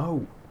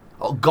 No.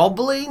 Oh,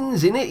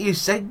 goblins, innit? You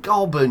said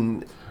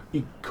goblin.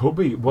 It could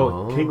be.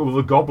 Well,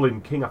 the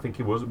Goblin King, I think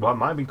it was. Well, it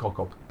might have been called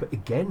Goblin. But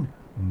again,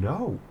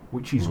 no,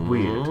 which is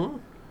weird.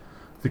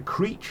 The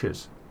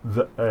creatures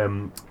that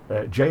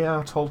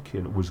J.R.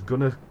 Tolkien was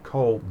going to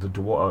call the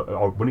dwarf,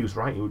 or when he was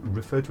writing, it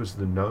referred to as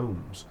the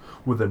gnomes,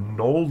 were the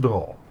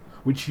Noldor,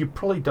 which you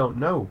probably don't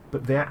know,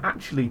 but they're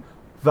actually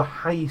the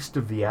highest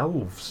of the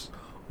elves.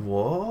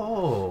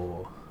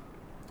 Whoa.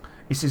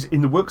 It says, in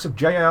the works of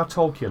J.R.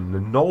 Tolkien, the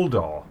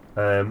Noldor,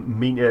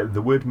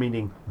 the word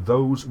meaning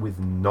those with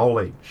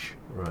knowledge.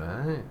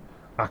 Right.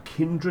 Are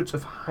kindreds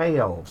of high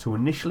elves who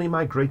initially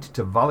migrated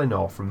to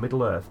Valinor from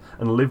Middle-earth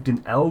and lived in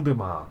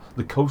Eldamar,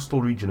 the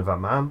coastal region of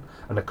Aman,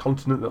 and a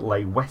continent that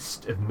lay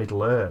west of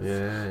Middle-earth.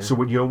 Yeah. So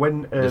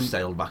when they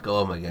sailed back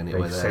home again.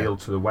 They sailed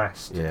to the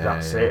west.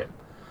 That's it.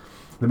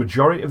 The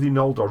majority of the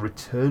Noldor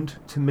returned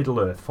to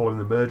Middle-earth following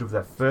the murder of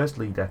their first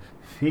leader,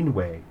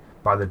 Finwë,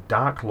 by the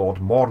Dark Lord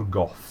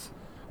Morgoth,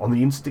 on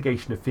the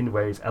instigation of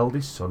Finwë's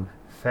eldest son,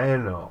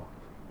 Fëanor.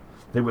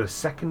 They were the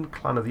second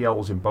clan of the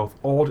elves in both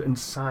order and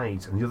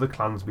size, and the other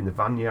clans being the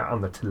Vanya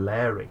and the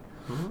Teleri.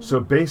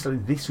 So basically,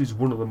 this is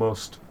one of the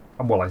most,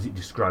 well, as it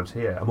describes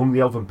here, among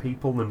the elven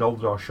people, the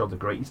Noldor showed the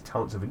greatest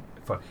talents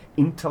for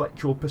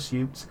intellectual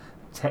pursuits,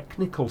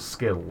 technical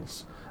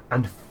skills,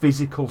 and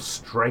physical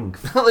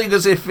strength. I thought you were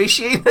going to say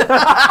fishing. I'm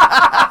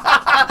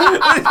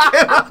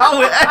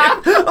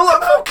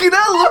like, fucking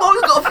hell, I've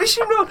always got a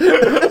fishing rod.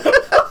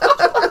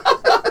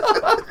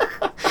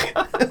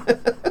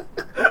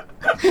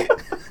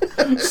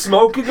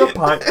 Smoking a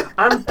pipe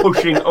and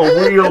pushing a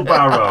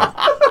wheelbarrow.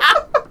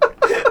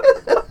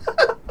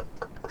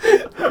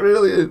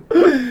 Brilliant.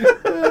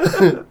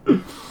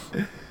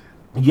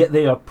 Yet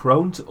they are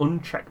prone to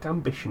unchecked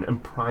ambition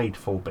and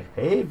prideful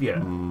behaviour.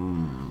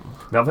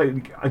 Now,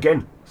 they,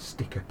 again,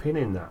 stick a pin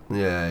in that.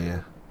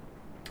 Yeah.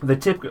 They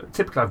typically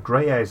have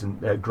grey eyes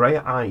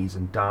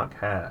and dark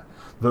hair,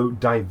 though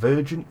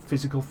divergent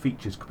physical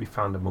features could be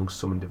found among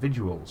some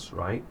individuals,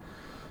 right?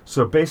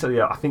 So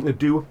basically, I think they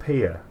do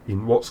appear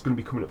in what's going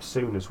to be coming up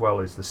soon as well,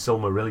 is the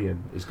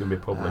Silmarillion is going to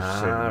be published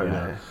soon.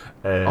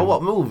 Right.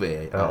 What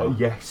movie?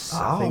 Yes,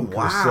 I think the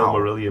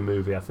Silmarillion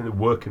movie. I think they're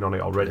working on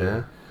it already.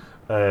 Yeah.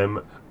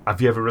 Have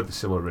you ever read the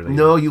Silmarillion?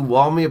 No, you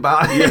warned me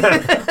about it.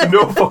 Yeah,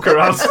 no fucker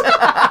has.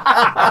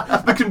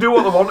 They can do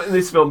what they want in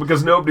this film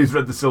because nobody's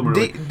read the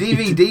Silmarillion.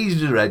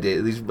 DVD's read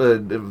it. This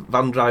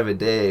Van Driver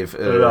Dave,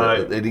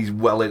 and he's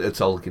well into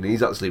Tolkien.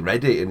 He's actually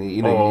read it, and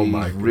he's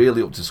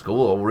really up to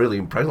school. I'm really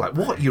impressed. Like,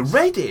 what? You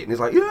read it? And he's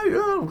like,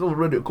 yeah, I've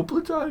read it a couple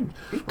of times.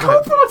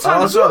 That's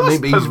what I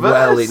mean. But he's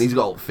well in. He's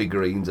got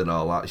figurines and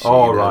all that shit.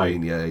 Oh, right. I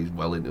mean, yeah, he's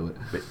well into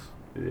it.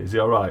 Is he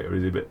alright, or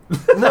is he a bit...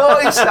 No,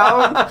 he's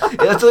sound.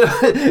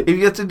 If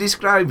you had to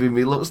describe him,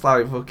 he looks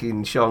like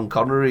fucking Sean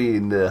Connery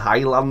in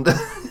Highlander.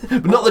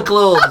 But not the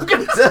clothes. Not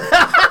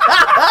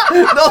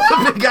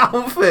the big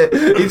outfit.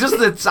 He's just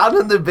the tan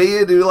and the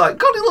beard. You're like,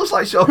 God, he looks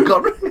like Sean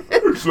Connery.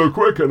 It's the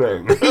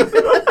quickening.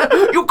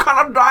 You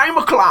cannot die,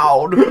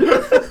 McLeod.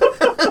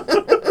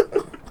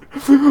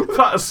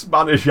 That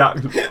Spanish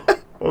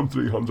accent. I'm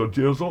 300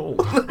 years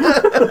old.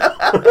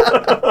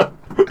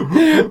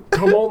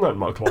 Come on then,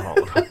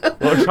 McLeod.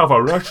 Let's have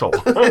a wrestle.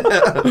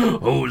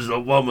 Who's the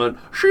woman?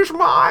 She's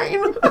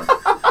mine.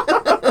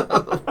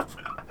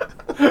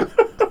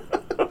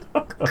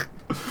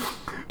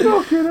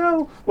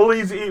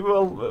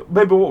 Well,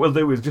 maybe what we'll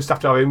do is just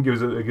after him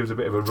gives a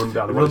bit of a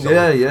rundown.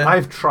 Yeah.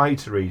 I've tried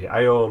to read it.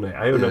 I own it.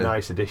 I own a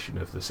nice edition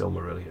of the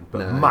Silmarillion,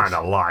 but man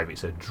alive,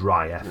 it's a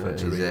dry effort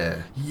to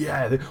read.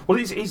 Yeah. Well,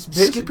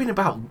 it's skipping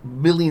about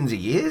millions of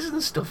years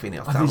and stuff in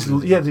it.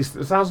 There's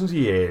thousands of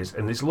years,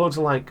 and there's loads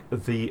of like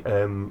the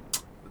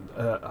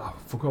I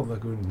forgot the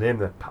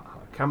name. I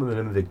can't remember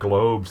the name of the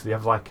globes. They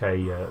have like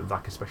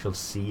a special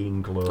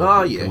seeing globe.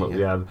 Oh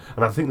yeah.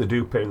 And I think they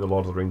do appear in the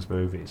Lord of the Rings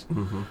movies.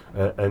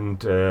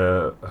 And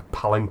a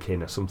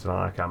palanquin or something like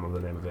that. I can't remember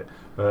the name of it.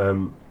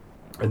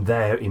 And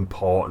they're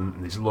important.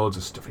 And there's loads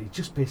of stuff. It's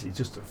just basically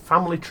just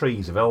family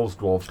trees of elves,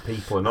 dwarves,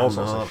 people, and all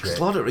sorts of shit.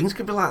 Lord of the Rings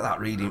can be like that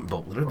reading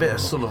book. They're a bit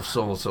of son of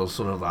so-and-so,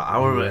 son of that.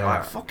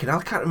 Like fucking,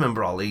 I can't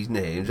remember all these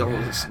names.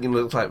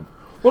 It's like.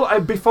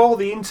 Well, before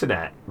the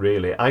internet,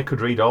 really, I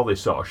could read all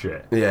this sort of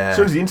shit. Yeah. As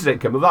soon as the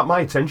internet came, my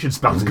attention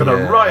span's gone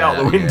right out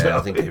the window. Yeah,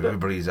 I think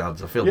everybody's had.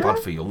 I feel bad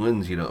for young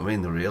uns, you know what I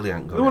mean? They really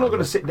ain't going. We're not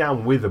going to sit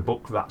down with a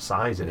book that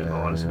size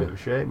anymore. And it's a bit of a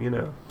shame, you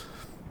know.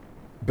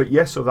 But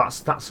yeah, so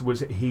that's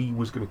was it he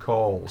was going to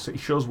call. So it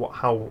shows what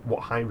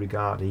high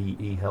regard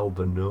he held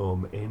the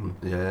gnome in.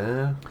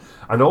 Yeah.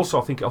 And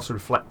also, I think it also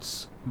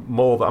reflects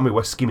more that, I mean,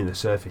 we're skimming the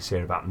surface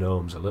here about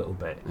gnomes a little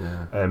bit,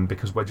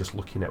 because we're just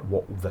looking at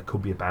what there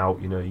could be about.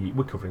 You know,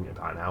 we're covering it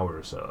about an hour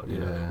or so. You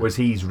know, whereas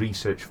he's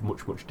reached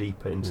much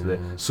deeper into the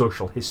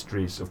social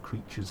histories of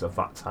creatures of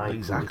that type.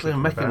 Exactly,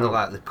 and making them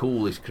like the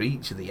coolest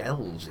creature, the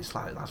elves. It's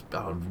like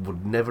I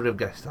would never have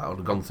guessed that. I would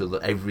have gone through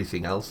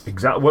everything else.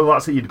 Exactly. Well,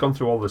 that's it. You'd gone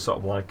through all the sort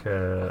of like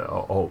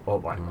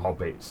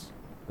hobbits.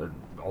 And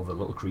all the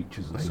little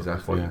creatures and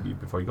stuff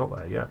before you got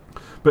there, yeah.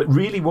 But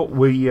really, what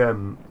we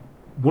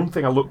one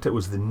thing I looked at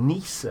was the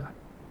Nisa.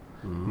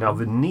 Now,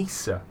 the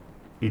Nisa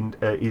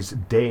is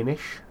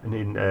Danish and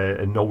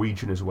in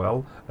Norwegian as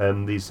well.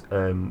 There's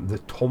the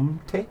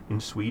Tomte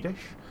in Swedish,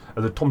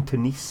 the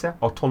Tomtenisse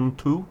or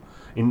Tontu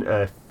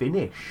in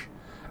Finnish,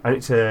 and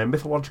it's a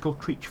mythological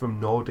creature from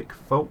Nordic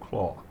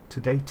folklore.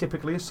 Today,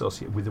 typically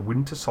associated with the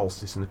winter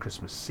solstice and the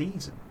Christmas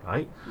season,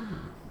 right?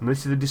 And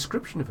this is a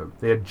description of them.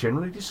 They are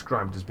generally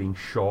described as being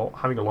short,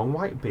 having a long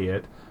white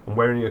beard, and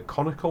wearing a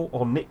conical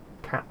or knit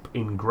cap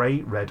in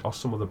grey, red, or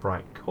some other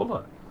bright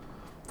colour.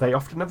 They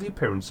often have the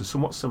appearance of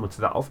somewhat similar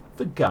to that of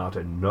the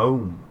garden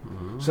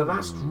gnome. So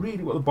that's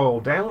really what they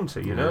boil down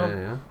to, you know.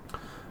 Yeah.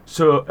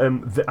 So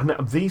and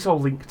these all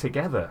link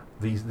together.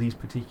 These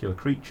particular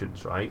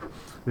creatures, right?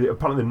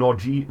 Apparently,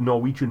 the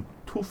Norwegian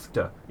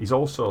Tufte is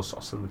also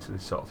sort of similar to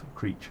this sort of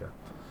creature.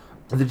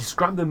 And they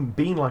describe them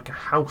being like a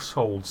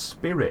household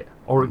spirit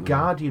or a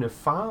guardian of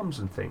farms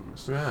and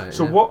things. Right,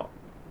 so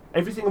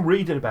everything I'm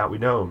reading about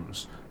with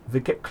gnomes, they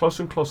get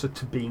closer and closer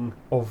to being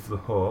of the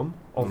home,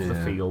 of the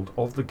field,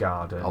 of the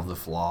garden, of the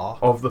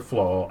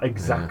floor.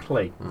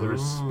 Exactly. They're a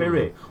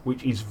spirit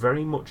which is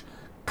very much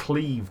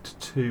cleaved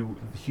to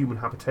the human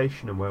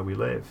habitation and where we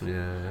live.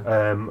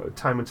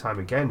 Time and time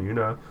again, you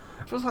know.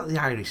 It feels like the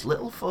Irish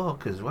little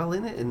folk as well,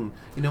 innit? And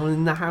you know,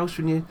 in the house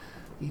when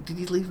did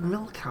you leave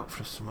milk out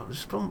for some? I was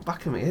sprung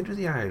back in my head with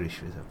the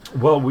Irish with them.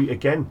 Well,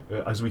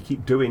 as we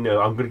keep doing,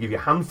 I'm going to give you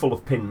a handful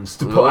of pins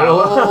to put out.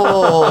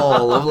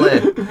 Oh,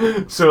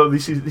 lovely. So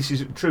this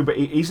is true, but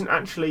it isn't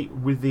actually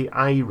with the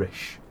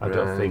Irish. I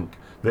don't think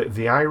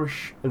the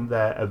Irish and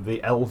the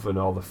Elven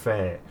or the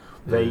Fae,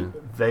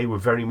 they were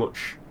very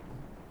much.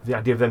 The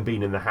idea of them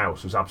being in the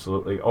house was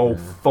absolutely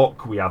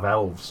fuck, we have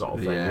elves sort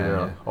of thing, you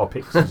know, or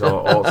pixies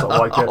or sort of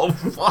like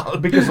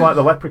fuck. Because like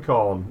the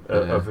leprechaun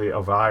of the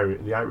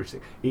Irish thing,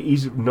 it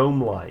is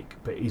gnome-like,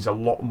 but he's a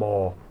lot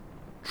more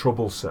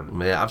troublesome.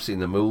 Mate, I've seen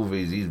the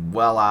movies. He's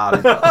well hard.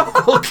 He's got a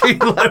fucking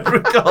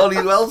leprechaun.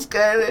 He's well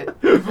scary.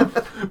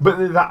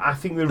 But I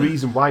think the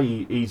reason why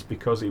he's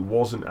because it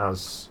wasn't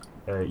as.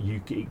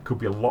 It could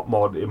be a lot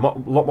more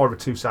of a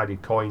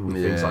two-sided coin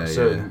with things like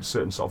certain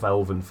sort of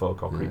elven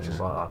folk or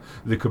creatures like that.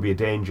 There could be a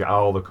danger,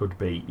 or there could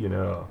be, you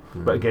know.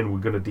 But again, we're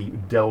going to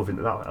delve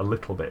into that a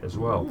little bit as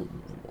well.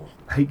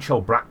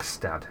 H.L.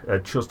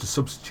 Brackstad chose to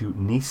substitute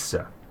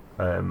Nisa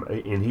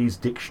in his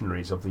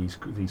dictionaries of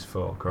these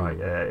folk, right,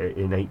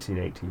 in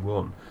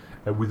 1881,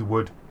 with the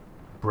word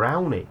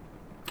brownie.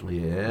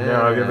 Yeah.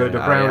 No, have you heard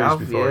of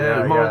brownies before?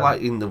 Yeah, more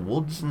like in the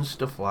woods and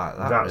stuff like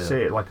that. That's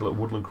it, like a little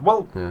woodland.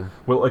 Well,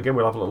 again,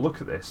 we'll have a little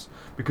look at this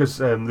because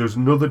there's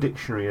another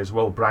dictionary as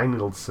well,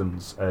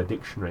 Brynildsen's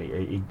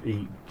dictionary.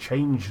 He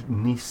changed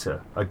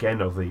Nisa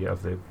again of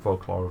the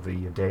folklore of the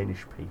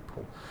Danish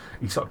people.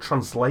 He sort of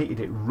translated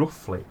it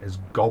roughly as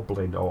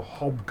goblin or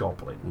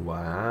hobgoblin.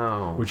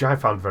 Wow. Which I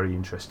found very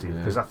interesting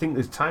because I think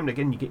there's time and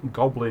again you're getting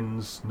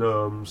goblins,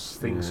 gnomes,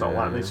 things sort of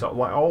like this, sort of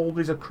like all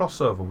there's a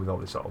crossover with all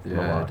this sort of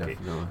malarkey,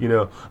 you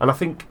know. And I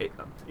think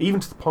even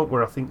to the point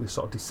where I think they're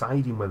sort of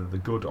deciding whether they're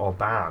good or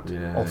bad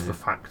off the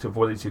fact of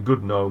whether it's a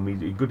good gnome,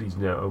 he's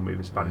gnome, if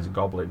it's bad as a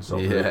goblin. So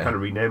they kind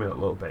of rename it a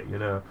little bit, you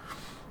know.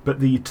 But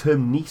the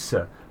term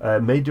Nisa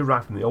may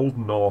derive from the Old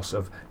Norse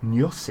of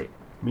Njosi,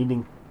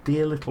 meaning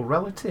dear little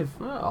relative.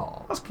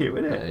 Oh, that's cute,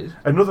 isn't it?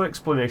 Another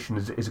explanation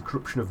is a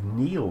corruption of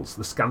Niels,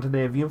 the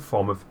Scandinavian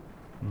form of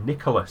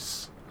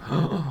Nicholas.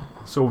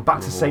 So we're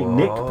back to Saint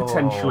Nick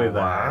potentially there.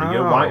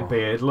 Wow. White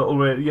beard, little,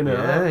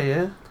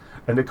 Yeah.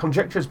 And the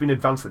conjecture has been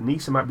advanced that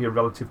Nyssa might be a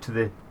relative to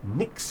the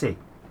Nixie.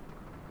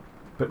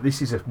 But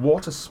this is a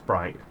water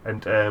sprite,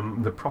 and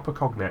the proper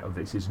cognate of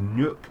this is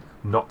Nuk,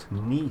 not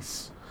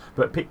Nis.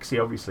 But Pixie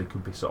obviously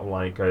could be sort of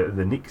like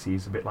the Nixie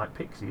is a bit like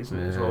Pixie, isn't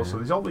it? As well. So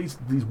there's all these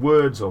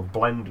words of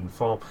blend and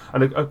form,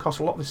 and of course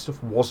a lot of this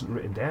stuff wasn't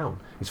written down.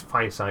 It's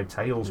fireside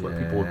tales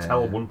where people would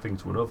tell one thing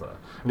to another,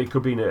 and it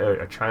could be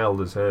a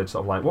child has heard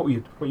sort of like what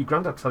your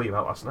granddad tell you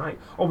about last night?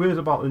 Oh, we heard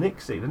about the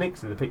Nixie, the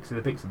Pixie,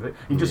 the Pixie.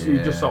 He just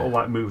sort of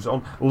like moves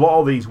on. A lot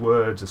of these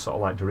words are sort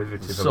of like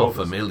derivative. So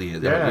familiar,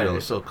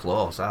 they're so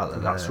close, aren't they?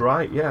 That's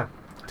right. Yeah.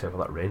 Tell you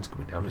what, that rain's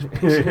coming down, isn't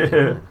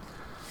it?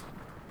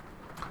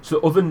 So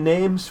other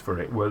names for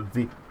it were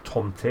the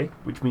Tonti,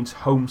 which means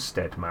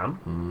homestead man,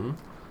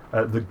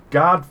 the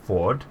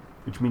Gardford,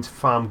 which means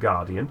farm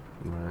guardian,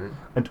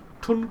 and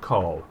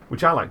Tuncall,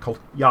 which I like, called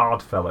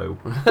yard fellow.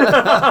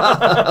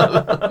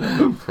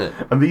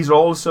 And these are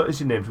all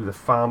associated names with a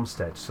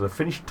farmstead. So the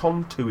Finnish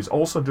Tontu is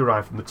also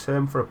derived from the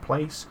term for a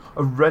place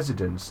of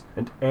residence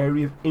and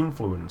area of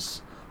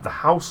influence, the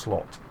house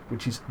lot,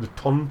 which is the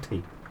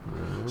Tonti.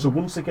 So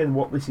once again,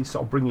 what this is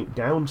sort of bringing it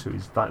down to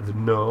is that the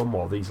gnome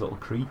or these little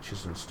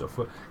creatures and stuff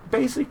were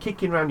basically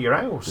kicking around your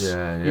house. You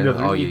know,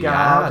 they're in your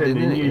garden,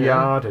 in your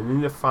yard, and in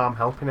the farm,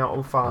 helping out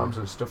on farms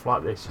and stuff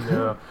like this. You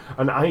know,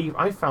 and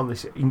I found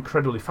this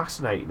incredibly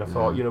fascinating. I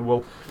thought,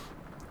 well,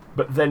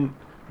 but then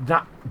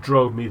that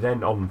drove me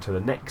then on to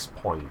the next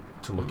point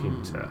to look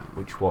into,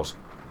 which was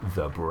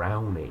the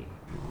brownie.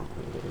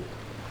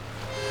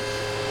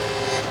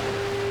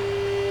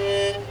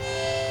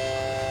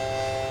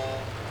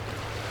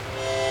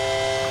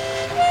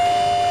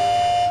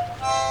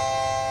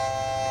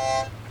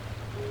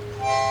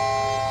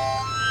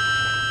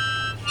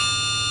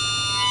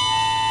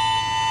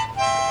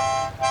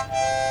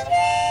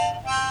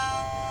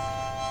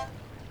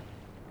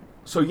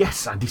 So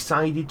yes, I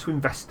decided to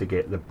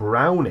investigate the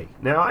brownie.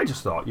 Now I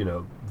just thought,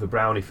 the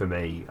brownie for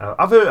me.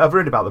 I've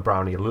read about the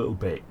brownie a little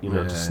bit,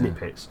 just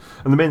snippets.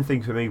 And the main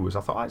thing for me was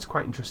I thought it's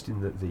quite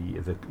interesting that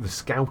the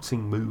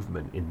scouting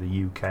movement in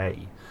the UK.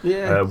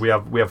 Yeah. We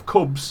have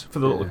cubs for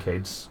the little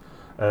kids.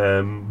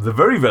 The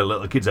very very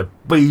little kids are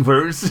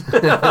beavers.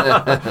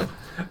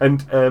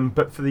 And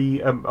but for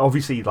the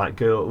obviously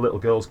like little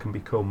girls can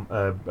become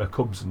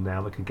cubs, and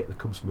now they can get the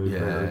cubs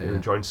movement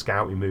and join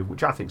scouting movement,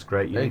 which I think is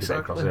great.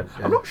 Exactly.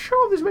 I'm not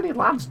sure there's many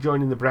lads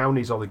joining the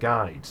brownies or the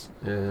guides.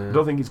 I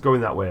don't think it's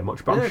going that way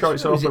much, but I'm sure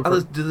it's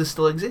open. Do they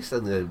still exist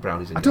in the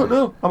brownies? I don't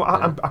know.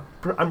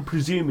 I'm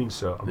presuming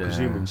so.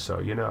 Presuming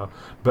so.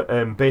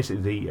 But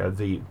basically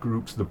the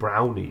groups, the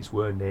brownies,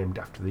 were named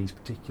after these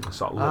particular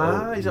sort of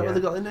little. Is that where they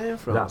got the name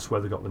from? That's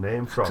where they got the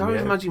name from. I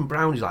always imagine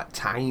brownies like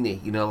tiny,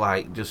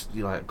 like just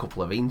like a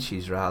couple of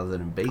inches rather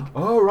than big.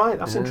 Oh right,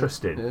 that's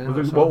interesting.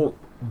 Well,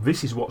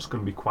 this is what's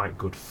going to be quite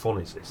good fun,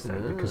 is this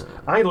thing? Because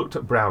I looked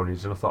at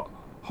brownies and I thought,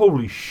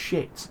 holy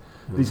shit,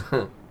 there's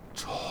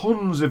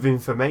tons of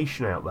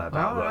information out there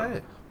about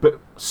them,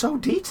 but so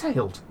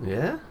detailed.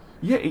 Yeah,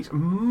 it's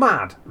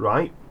mad,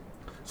 right?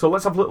 So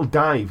let's have a little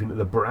dive into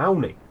the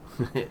brownie.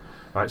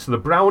 Right, so the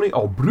brownie,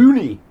 or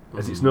bruni,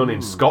 as it's known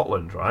in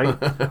Scotland, right?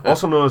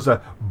 Also known as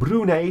the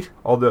brunade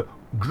or the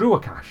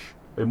gruacash,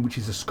 which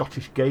is a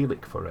Scottish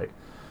Gaelic for it,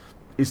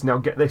 is now,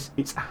 get this,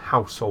 it's a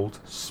household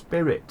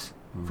spirit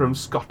from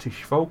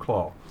Scottish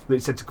folklore that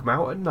is said to come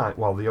out at night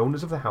while the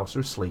owners of the house are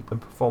asleep and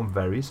perform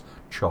various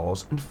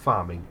chores and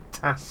farming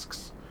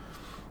tasks.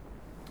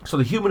 So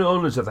the human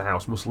owners of the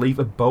house must leave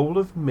a bowl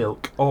of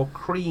milk or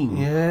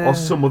cream or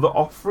some other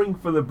offering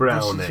for the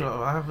brownie. This is what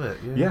I have it.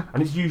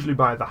 And it's usually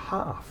by the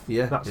hearth.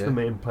 That's the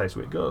main place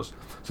where it goes.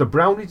 So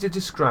brownies are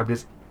described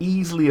as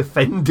easily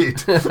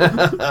offended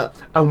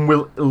and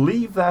will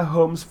leave their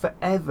homes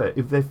forever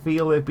if they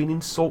feel they've been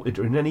insulted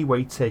or in any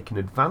way taken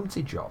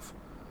advantage of.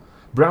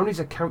 Brownies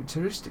are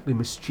characteristically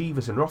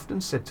mischievous and are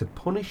often said to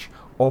punish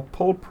or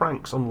pull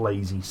pranks on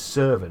lazy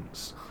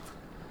servants.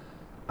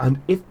 And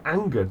if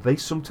angered, they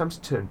sometimes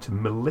turn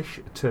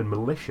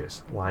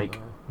malicious, like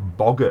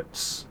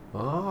boggarts.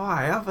 Oh,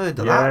 I have heard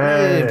of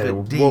that.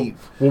 Really deep.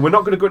 Well, we're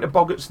not going to go into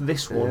boggarts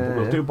this one, but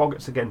we'll do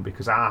boggarts again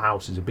because our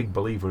house is a big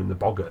believer in the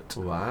boggart.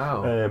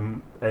 Wow.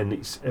 And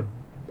it's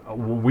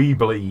we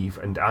believe,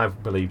 and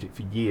I've believed it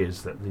for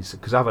years, that this,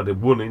 because I've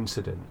had one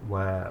incident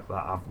where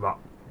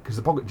because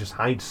the boggart just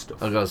hides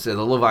stuff. I was going to say, they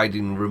love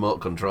hiding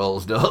remote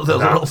controls, don't they?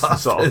 That's the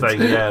sort of thing,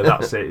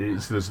 that's it.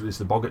 It's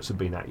the boggarts have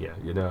been at you,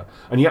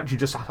 And you actually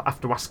just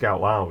have to ask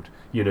out loud.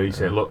 You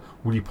say, look,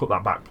 will you put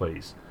that back,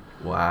 please?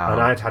 Wow.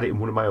 And I'd had it in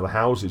one of my other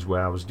houses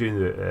where I was doing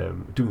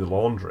the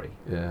laundry.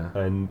 Yeah.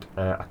 And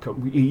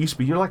it used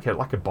to be, like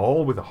a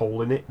ball with a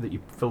hole in it that you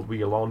filled with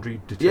your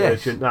laundry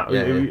detergent.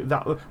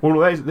 That one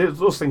of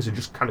those things had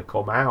just kind of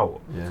come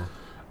out. Yeah.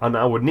 And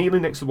I would kneel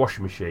next to the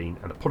washing machine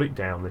and I put it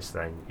down, this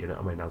thing,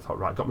 I thought,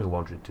 right, I got my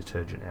laundry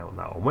detergent out and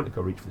that. I went to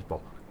go reach for this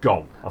ball.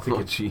 Gone. I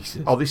think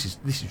Jesus. Oh, this is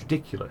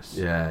ridiculous.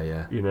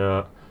 Yeah.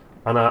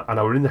 And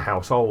I were in the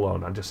house all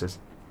alone. I just says,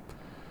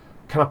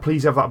 can I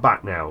please have that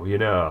back now?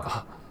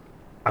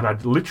 And I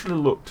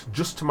literally looked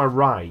just to my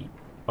right,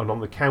 and on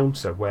the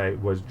counter where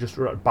it was just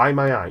right by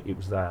my eye, it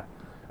was there.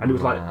 And it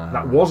was like,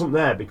 that wasn't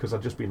there because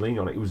I'd just been leaning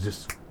on it. It was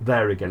just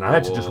there again. I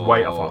had to just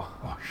wait. I thought,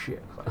 oh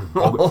shit,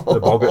 the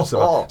boggarts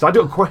are. So I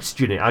don't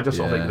question it. I just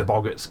sort of think the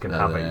boggarts can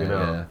have it, you know.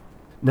 Yeah.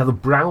 Now the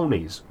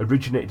brownies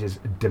originated as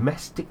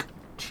domestic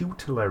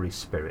tutelary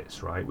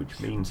spirits, right? Which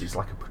means it's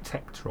like a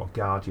protector or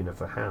guardian of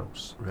the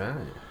house. Right.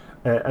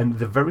 And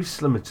they're very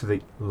similar to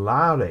the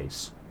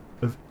lares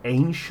of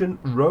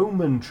ancient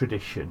Roman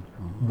tradition.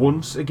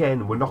 Once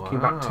again, we're knocking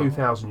back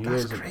 2,000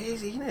 years. That's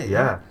crazy, isn't it?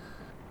 Yeah.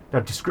 Now,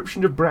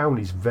 description of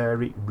brownies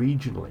vary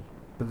regionally,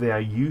 but they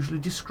are usually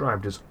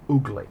described as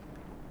ugly,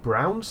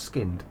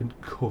 brown-skinned and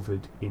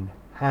covered in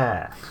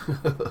hair.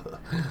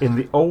 In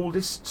the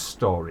oldest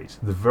stories,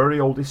 the very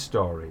oldest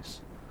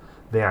stories,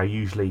 they are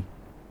usually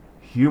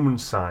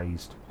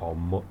human-sized or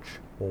much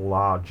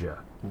larger.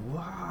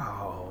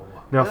 Wow.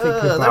 Now think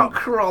about them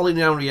crawling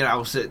around your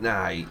house at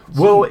night.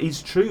 Well,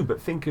 it's true,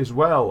 but think as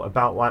well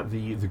about like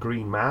the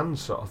Green Man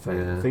sort of thing.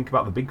 Yeah. Think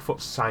about the Bigfoot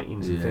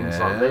sightings and things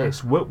like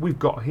this. What we've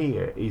got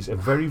here is a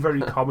very,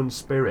 very common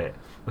spirit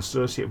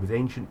associated with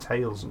ancient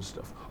tales and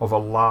stuff of a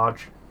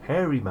large,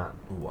 hairy man.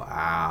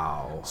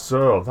 Wow.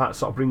 So that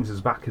sort of brings us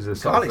back as a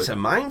sort of... it's a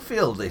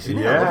minefield, this, isn't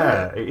it?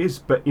 Yeah, it is.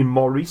 But in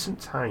more recent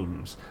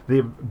times,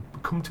 they've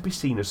come to be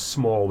seen as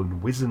small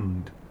and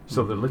wizened.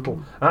 So they're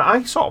little. And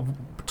I sort of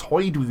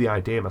toyed with the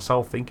idea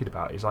myself, thinking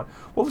about it. It's like,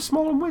 well, they're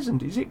small and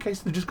wizened. Is it a case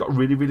they just got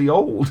really, really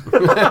old?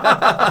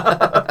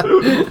 But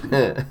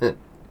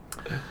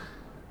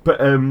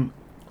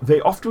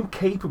they're often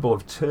capable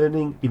of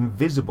turning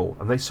invisible,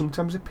 and they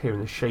sometimes appear in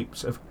the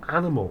shapes of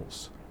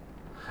animals.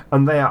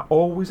 And they are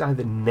always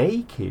either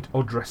naked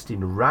or dressed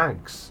in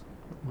rags.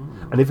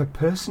 And if a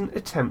person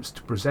attempts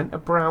to present a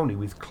brownie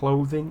with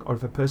clothing, or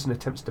if a person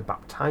attempts to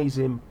baptize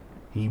him,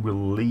 he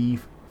will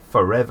leave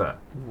forever.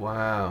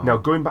 Wow. Now,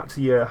 going back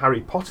to your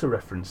Harry Potter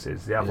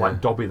references, they have like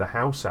Dobby the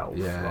house elf,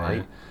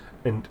 right?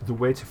 And the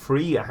way to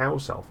free a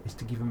house elf is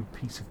to give him a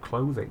piece of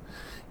clothing.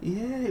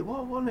 Yeah,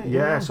 what wasn't it?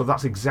 Yeah, so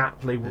that's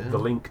exactly the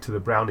link to the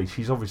brownie.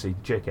 She's obviously,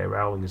 J.K.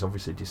 Rowling has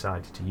obviously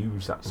decided to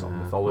use that sort of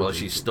mythology. Well,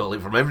 she stole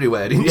it from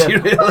everywhere, didn't she?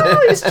 Really? Well,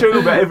 it's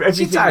true, but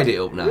she tied it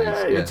up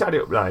nice. Yeah, tied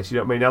it up nice. You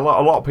know what I mean? A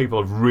lot of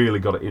people have really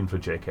got it in for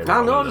J.K.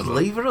 Rowling. No, just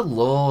leave her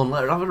alone.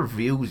 Let her have her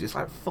views. It's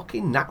like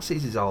fucking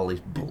Nazis is all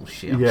this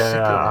bullshit.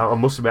 I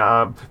must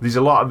admit, there's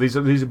a lot of there's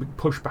a big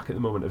pushback at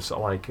the moment of sort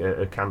of like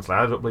cancelling.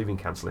 I don't believe in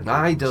cancelling.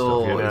 I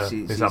don't. Stuff,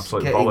 it's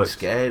absolutely getting bollocks.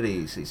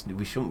 Scary.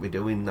 We shouldn't be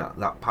doing that.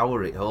 That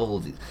power it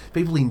holds.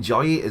 People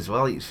enjoy it as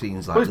well. It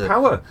seems like it's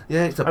power.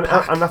 Yeah, it's a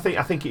pack. And I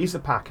think it is the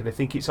pack, and I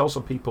think it's also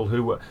people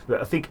who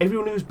I think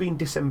everyone who's been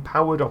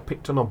disempowered or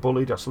picked on or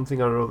bullied or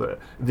something or other.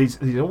 There's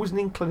always an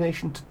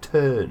inclination to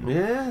turn.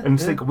 And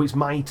think, oh, it's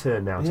my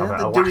turn now. To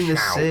have they're doing the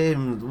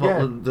same.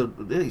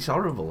 It's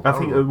horrible. I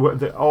think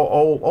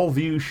all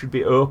views should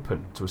be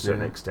open to a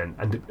certain extent,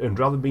 and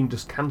rather than being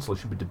just cancelled,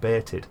 should be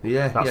debated.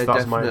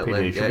 That's my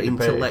opinion. It should be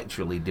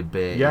intellectually debated.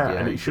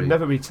 And it should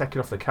never be taken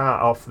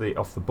off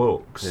the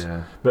books.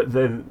 But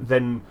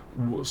then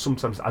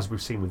sometimes, as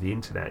we've seen with the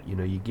internet, you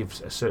know, you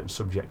give a certain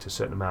subject a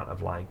certain amount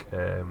of like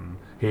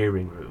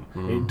hearing room.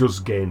 It does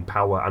gain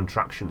power and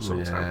traction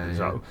sometimes.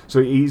 So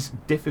it is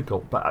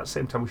difficult, but at the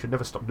same time, we should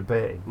never stop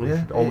debating. We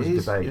should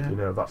always debate. You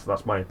know,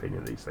 that's my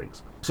opinion of these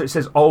things. So it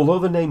says, although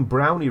the name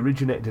brownie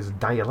originated as a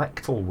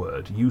dialectal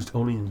word used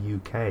only in the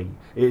UK,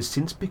 it has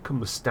since become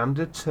the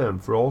standard term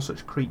for all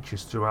such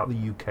creatures throughout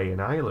the UK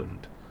and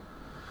Ireland.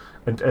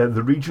 And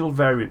the regional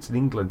variants in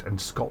England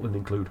and Scotland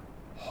include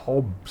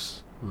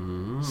hobs,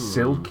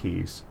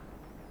 silkies,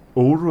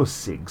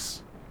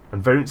 urusigs,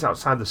 and variants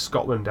outside of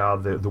Scotland are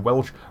the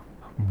Welsh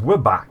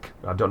wabach,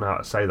 I don't know how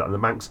to say that, and the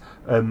Manx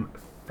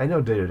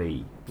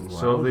fenodiri.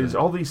 So there's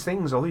all these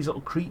things, all these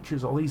little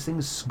creatures, all these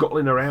things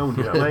scuttling around,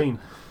 you know what I mean?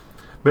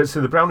 But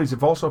so the brownies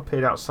have also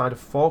appeared outside of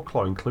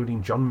folklore,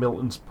 including John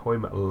Milton's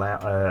poem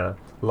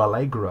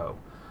L'Allegro,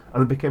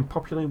 and they became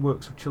popular in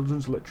works of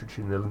children's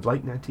literature in the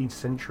late 19th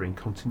century and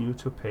continue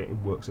to appear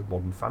in works of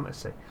modern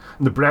fantasy.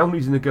 And the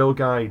brownies in the Girl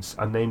Guides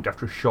are named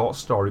after a short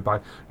story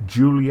by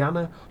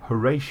Juliana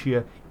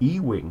Horatia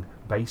Ewing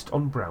based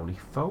on brownie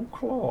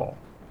folklore.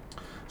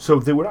 So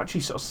they were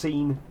actually sort of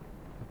seen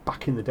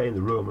back in the day in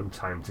the Roman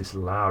times, this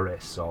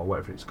lares or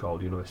whatever it's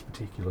called, you know, this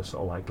particular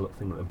sort of like little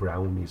thing that the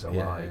brownies are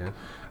like.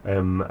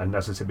 And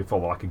as I said before,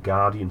 they're like a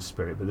guardian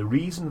spirit. But the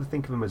reason I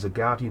think of them as a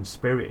guardian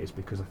spirit is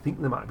because I think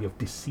they might be of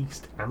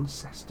deceased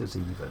ancestors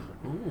even.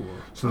 Ooh.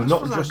 So they're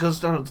not just... That goes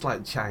down to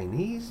like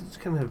Chinese, it's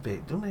kind of a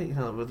bit, doesn't it? You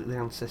know, with the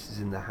ancestors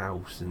in the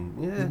house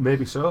and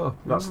Maybe so.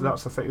 That's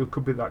the thing. It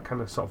could be that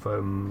kind of sort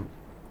of...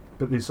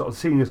 but they're sort of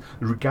seen as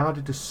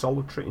regarded as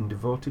solitary and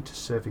devoted to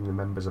serving the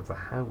members of the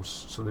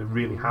house. So they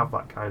really have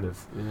that kind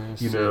of,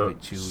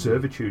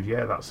 servitude.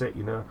 Yeah, that's it.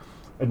 You know,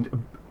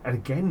 and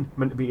again,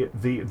 meant to be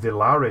the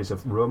lares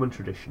of Roman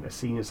tradition are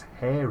seen as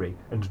hairy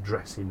and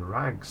dress in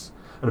rags,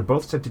 and are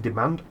both said to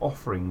demand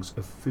offerings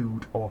of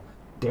food or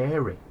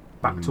dairy.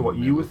 Back to what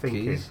you were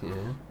thinking.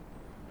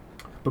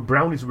 But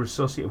brownies were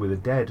associated with the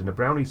dead, and a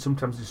brownie is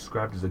sometimes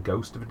described as the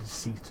ghost of a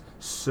deceased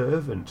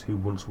servant who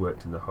once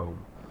worked in the home.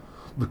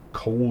 The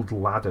Cold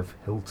Lad of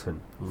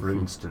Hilton, for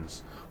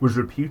instance, was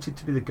reputed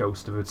to be the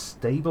ghost of a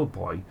stable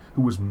boy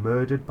who was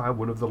murdered by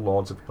one of the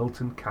lords of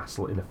Hilton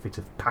Castle in a fit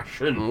of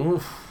passion.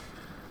 Oof.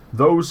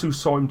 Those who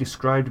saw him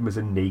described him as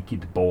a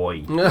naked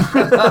boy. Was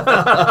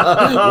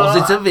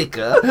it a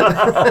vicar?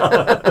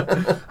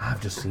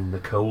 I've just seen the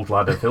Cold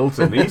Lad of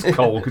Hilton. He's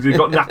cold because he's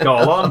got knack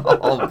all on.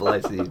 Oh,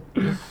 bless him.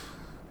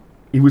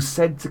 He was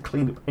said to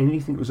clean up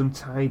anything that was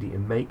untidy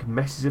and make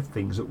messes of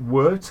things that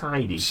were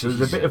tidy. So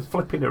there's a bit of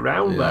flipping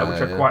around there,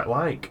 which I quite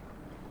like.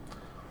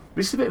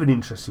 This is a bit of an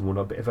interesting one,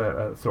 a bit of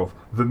a throw.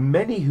 The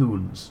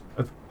Menehoons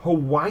of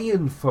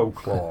Hawaiian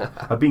folklore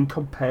have been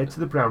compared to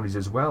the brownies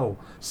as well,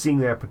 seeing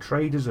they are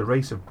portrayed as a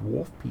race of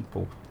dwarf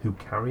people who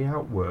carry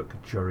out work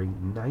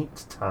during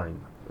night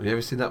time. Have you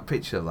ever seen that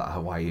picture of that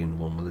Hawaiian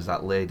one where there's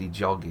that lady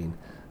jogging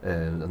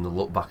and they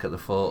look back at the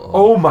photo?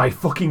 Oh my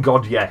fucking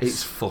god, yes!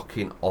 It's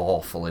fucking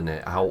awful,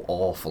 innit? How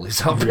awful is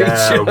that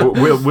Yeah,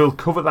 picture? we'll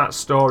cover that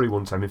story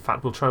one time. In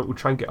fact, we'll try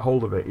and get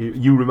hold of it.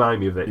 You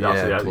remind me of it.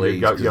 Yeah, please,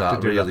 you have to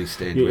do really that.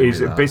 stayed It with me, is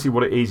that. basically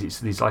what it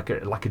is. It's like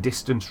a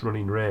distance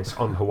running race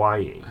on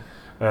Hawaii.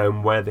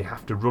 Where they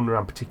have to run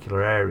around a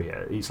particular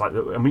area. It's like,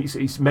 I mean,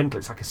 it's mental.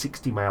 It's like a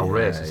 60-mile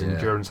race. It's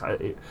endurance,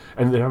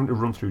 and they're having to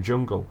run through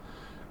jungle,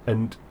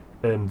 and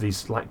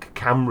these like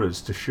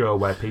cameras to show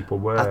where people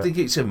were. I think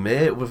it's a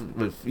mate with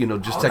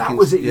just taking. That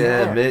was it,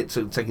 yeah. Mate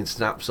taking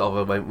snaps of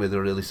her, went with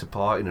her, really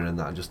supporting her and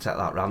that, and just take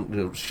that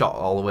round, shot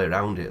all the way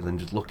around it, and then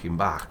just looking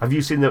back. Have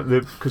you seen the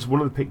because one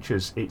of the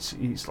pictures, it's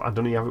I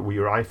don't know, you have it with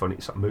your iPhone.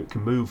 It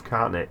can move,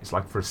 can't it? It's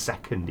like for a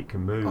second it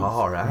can move.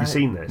 Oh, right. Have you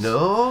seen this?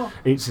 No.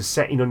 It's a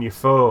setting on your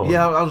phone.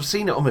 Yeah, I've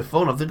seen it on my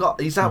phone. Have they got?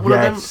 Is that one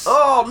of them? Yes.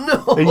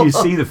 Oh no! And you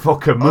see the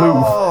fucker move.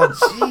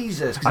 Oh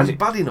Jesus! Because it's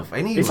bad enough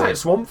anyway. It's like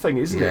Swamp Thing,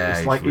 isn't Yeah, it?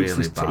 it's Like really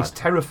bad. It's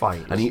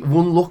terrifying. And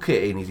one look at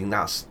it and you think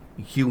that's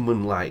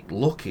human-like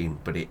looking,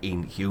 but it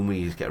ain't human.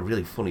 You get a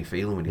really funny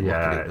feeling when you look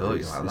at it. Though.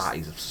 You're like, that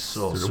is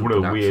so it's one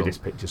of the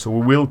weirdest pictures. So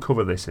we will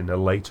cover this in a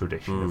later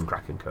edition of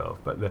Crack and Cove.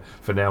 But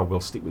for now, we'll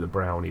stick with the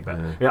brownie. But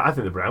yeah, I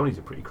think the brownies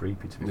are pretty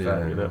creepy, to be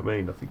fair. You know what I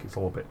mean? I think it's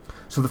all a bit.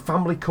 So the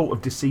family cult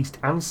of deceased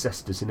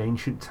ancestors in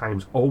ancient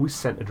times always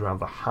centred around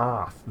the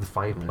hearth, the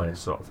fireplace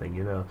sort of thing,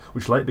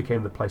 which later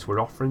became the place where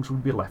offerings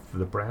would be left for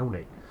the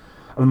brownie.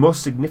 And the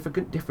most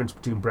significant difference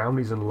between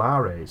brownies and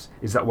lares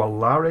is that while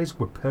lares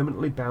were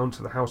permanently bound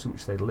to the house in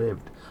which they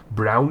lived,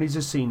 brownies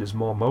are seen as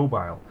more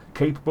mobile,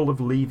 capable of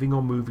leaving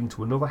or moving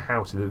to another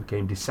house if they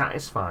became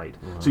dissatisfied.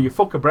 So you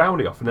fuck a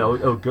brownie off and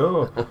it'll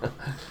go.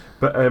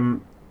 But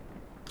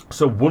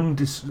so one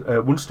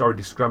story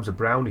describes a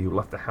brownie who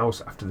left the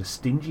house after the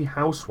stingy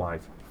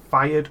housewife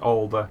fired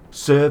all the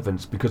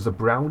servants because the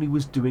brownie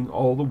was doing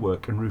all the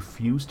work and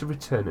refused to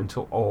return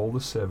until all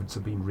the servants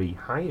had been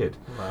rehired.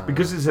 Wow.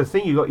 Because there's a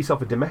thing, you got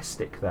yourself a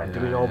domestic there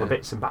doing all the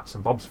bits and bats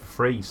and bobs for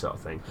free, sort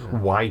of thing.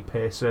 Why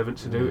pay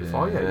servants to do it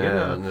for you?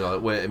 And you're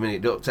like, wait a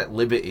minute, don't take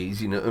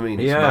liberties, you know what I mean?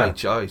 It's my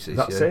choice.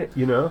 That's it, So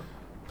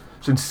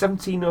in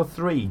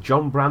 1703,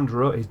 John Brand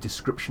wrote his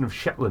description of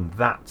Shetland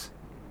that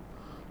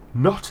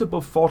not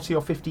above 40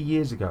 or 50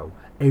 years ago,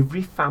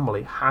 every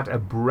family had a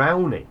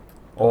brownie,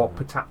 or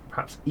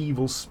perhaps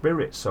evil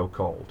spirit,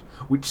 so-called,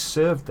 which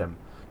served them,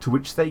 to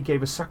which they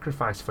gave a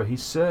sacrifice for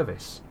his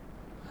service.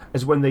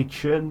 As when they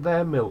churned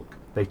their milk,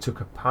 they took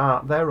a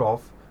part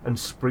thereof, and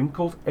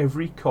sprinkled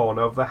every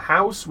corner of the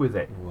house with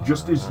it. Wow.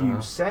 Just as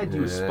you said,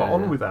 you were spot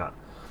on with that.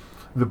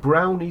 The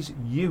brownies'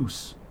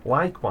 use,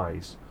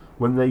 likewise,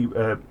 when they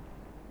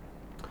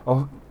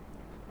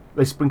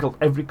sprinkled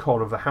every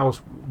corner of the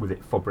house with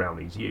it for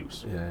brownies'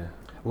 use. Yeah.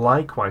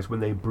 Likewise, when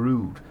they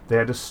brewed, they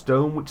had a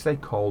stone which they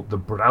called the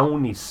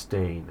brownie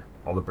stain,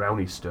 or the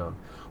brownie stone,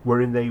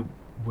 wherein there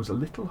was a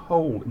little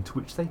hole into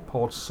which they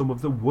poured some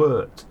of the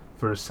wort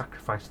for a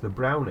sacrifice to the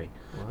brownie.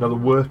 Wow. Now, the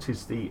wort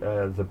is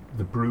the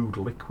brewed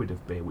liquid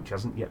of beer, which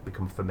hasn't yet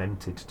become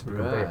fermented to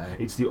become beer.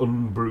 It's the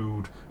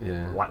unbrewed,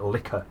 like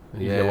liquor,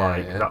 if you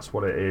like. Yeah. That's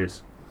what it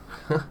is.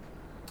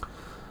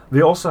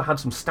 They also had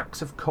some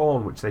stacks of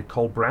corn, which they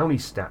called brownie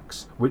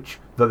stacks, which,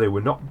 though they were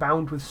not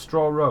bound with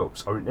straw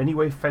ropes or in any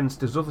way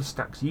fenced as other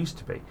stacks used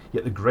to be,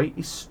 yet the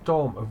greatest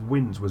storm of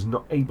winds was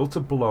not able to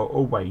blow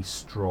away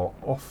straw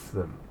off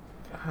them.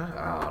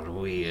 Ah,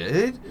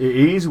 weird. It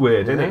is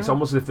weird, isn't it? It's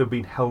almost as if they've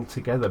been held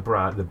together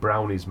by the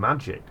brownies'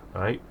 magic,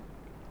 right?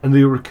 And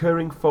the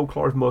recurring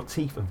folkloric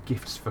motif of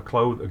gifts of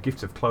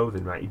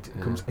clothing, right?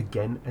 It comes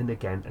again and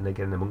again and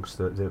again amongst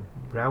the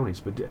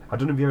brownies. But I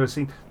don't know if you've ever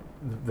seen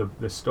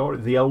the story,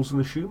 the elves and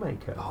the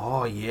shoemaker.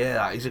 Oh yeah,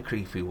 that is a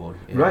creepy one.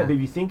 Yeah. Right, but if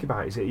you think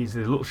about it, he's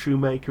the little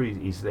shoemaker.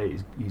 He's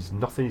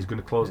nothing. He's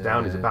going to close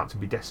down. He's about to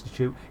be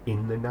destitute.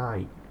 In the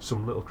night,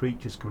 some little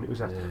creatures come into his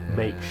house,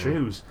 make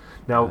shoes.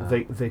 Now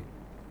they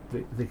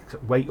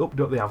wait up,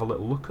 don't they? Have a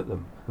little look at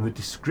them, and the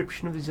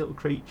description of these little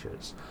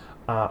creatures.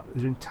 They're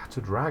in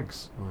tattered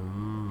rags,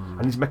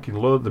 and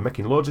they're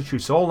making loads of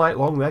shoes all night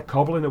long. They're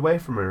cobbling away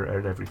from her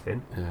and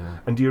everything. Yeah.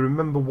 And do you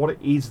remember what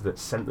it is that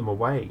sent them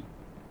away?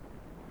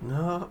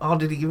 No. Oh,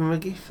 did he give him a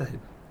gift then?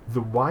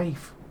 the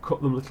wife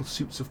cut them little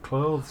suits of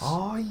clothes.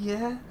 Oh,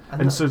 yeah.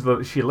 And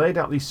so she laid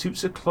out these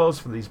suits of clothes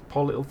for these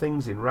poor little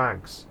things in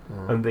rags,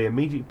 and they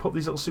immediately put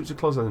these little suits of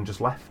clothes on and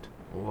just left.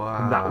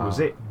 Wow. And that was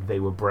it. They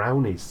were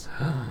brownies.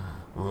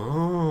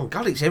 Oh,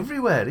 God, it's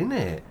everywhere, isn't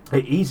it?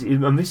 It is,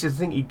 and this is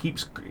the thing. It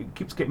keeps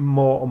getting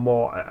more and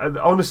more.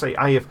 Honestly,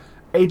 I have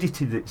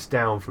edited it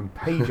down from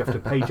page after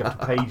page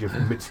after page of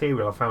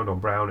material I found on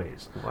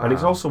brownies, and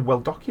it's also well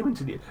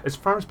documented. As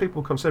far as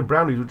people are concerned,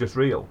 brownies were just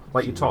real.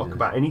 Like you talk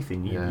about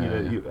anything,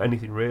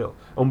 anything real,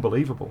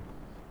 unbelievable.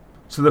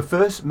 So the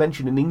first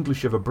mention in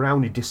English of a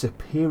brownie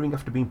disappearing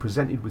after being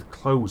presented with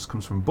clothes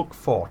comes from Book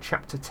 4,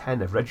 Chapter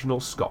 10 of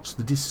Reginald Scott's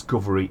The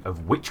Discovery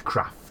of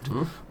Witchcraft,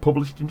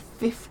 published in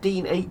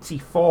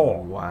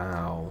 1584.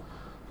 Wow.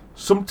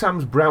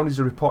 Sometimes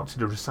brownies are reported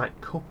to recite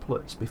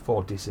couplets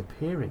before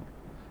disappearing.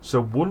 So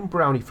one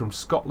brownie from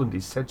Scotland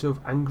is said to have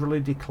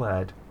angrily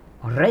declared,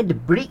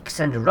 "Red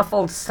breeks and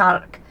ruffled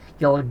sark,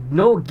 you'll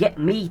no get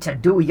me to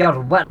do your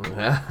work."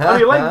 Oh,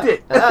 you liked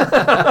it!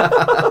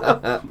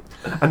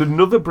 And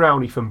another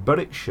brownie from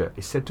Berwickshire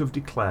is said to have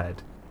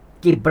declared,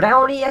 "Gie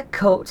brownie a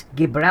coat,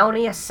 gie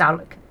brownie a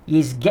sark,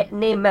 ye's get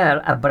nae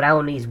more a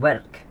brownie's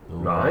work."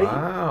 Right?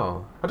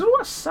 Wow. I don't know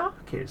what a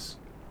sark is.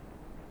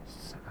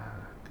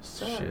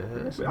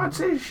 Shirt. I'd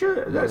say a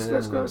shirt.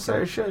 Let's go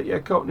say a shirt. Yeah,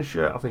 coat and a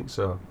shirt, I think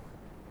so.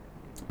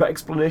 But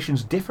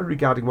explanations differ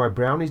regarding why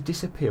brownies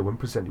disappear when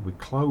presented with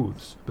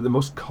clothes. But the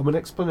most common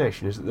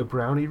explanation is that the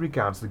brownie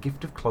regards the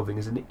gift of clothing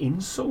as an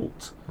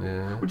insult.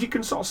 Yeah. Which you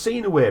can sort of see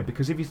in a way,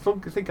 because if you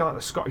think like the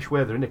Scottish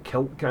way, they're in a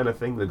kilt kind of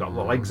thing, they've got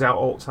their legs out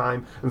all the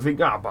time, and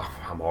think, I'm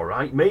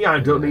alright, me,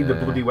 I don't need the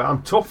bloody way,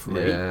 I'm tough,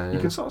 me. You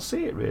can sort of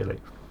see it, really.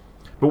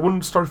 But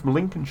one story from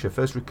Lincolnshire,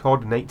 first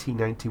recorded in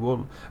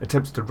 1891,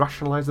 attempts to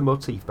rationalise the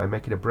motif by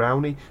making a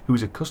brownie who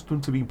is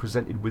accustomed to being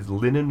presented with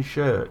linen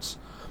shirts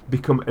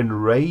become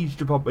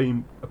enraged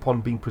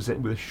upon being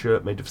presented with a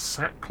shirt made of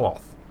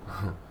sackcloth.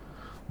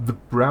 The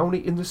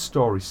brownie in the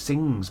story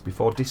sings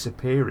before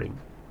disappearing.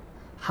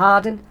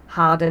 "Harden,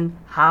 harden,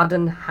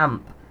 harden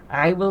hamp,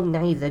 I will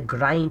neither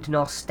grind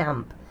nor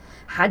stamp.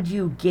 Had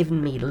you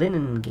given me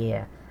linen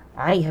gear,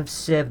 I have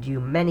served you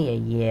many a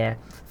year.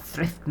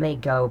 Thrift may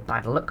go,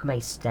 bad luck may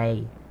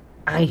stay.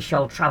 I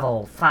shall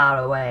travel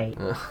far away."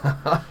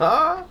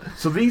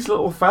 So these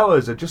little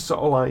fellas are just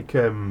sort of like,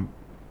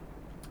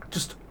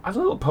 just as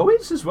little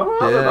poets as well,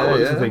 aren't they? About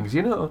loads of things,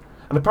 you know.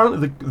 And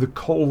apparently the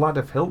coal lad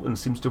of Hilton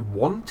seems to have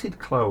wanted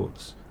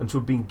clothes and to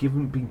have been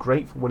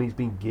grateful when he's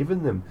been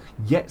given them,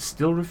 yet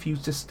still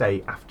refused to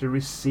stay after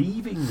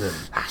receiving them.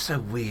 That's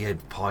a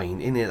weird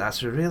point, isn't it?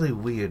 That's a really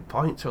weird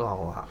point to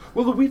all that.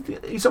 Well,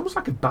 it's almost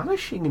like a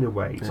banishing in a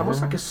way. It's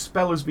almost like a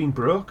spell has been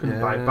broken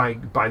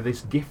by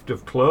this gift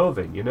of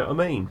clothing, you know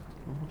what I mean?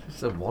 Just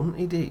they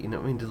wanted it, you know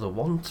what I mean? Do they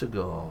want to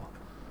go?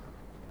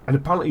 And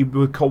apparently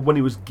when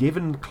he was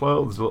given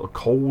clothes, the little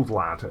cold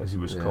lad, as he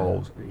was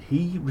called,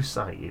 he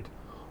recited,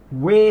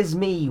 Where's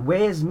me,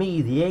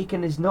 the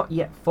acorn is not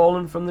yet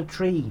fallen from the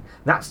tree.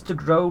 That's to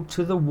grow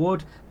to the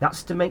wood,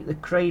 that's to make the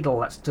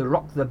cradle, that's to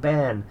rock the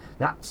bairn,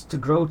 that's to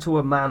grow to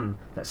a man,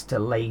 that's to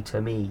lay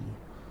to me."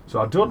 So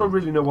I don't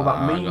really know what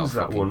that means,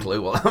 that one.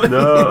 Clue what that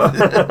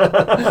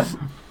means.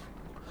 No.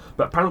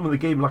 But apparently when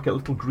they gave him like a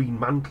little green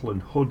mantle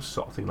and hood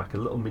sort of thing, like a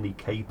little mini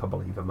cape, I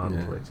believe a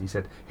mantle is, he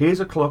said, "Here's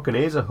a cloak and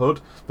here's a hood.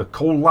 The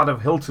coal lad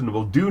of Hilton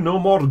will do no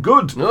more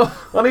good."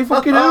 And he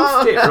fucking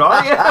hoofed it,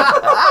 right?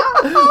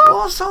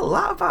 What's all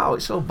that about?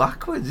 It's so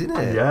backwards, isn't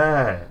it?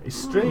 Yeah, it's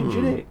strange,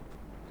 isn't it?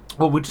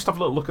 Well, we'll just have a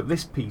little look at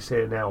this piece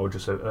here now, or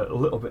just a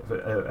little bit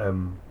of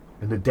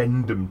an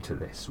addendum to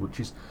this, which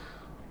is,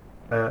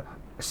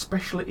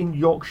 especially in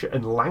Yorkshire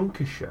and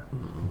Lancashire,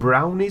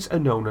 brownies are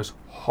known as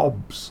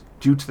hobs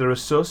due to their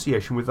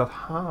association with a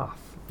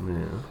hearth.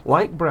 Yeah.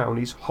 Like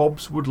brownies,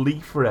 hobs would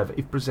leave forever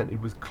if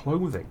presented with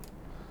clothing.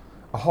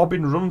 A hob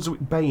in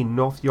Runswick Bay in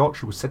North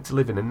Yorkshire was said to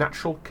live in a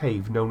natural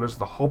cave known as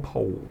the Hob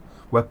Hole,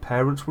 where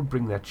parents would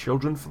bring their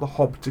children for the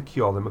hob to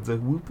cure them of the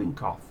whooping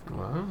cough.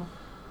 Wow.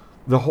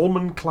 The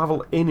Holman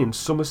Clavel Inn in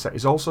Somerset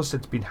is also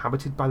said to be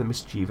inhabited by the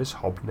mischievous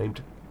hob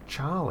named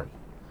Charlie.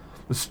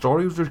 The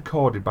story was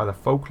recorded by the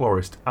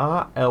folklorist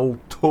R.L.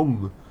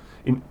 Tongue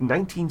in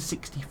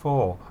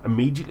 1964,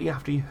 immediately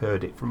after he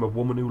heard it from a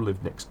woman who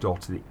lived next door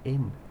to the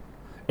inn.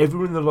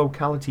 Everyone in the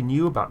locality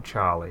knew about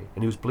Charlie,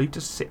 and he was believed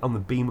to sit on the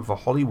beam of a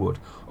hollywood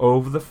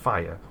over the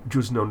fire, which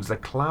was known as the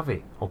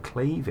clavy or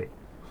clavy.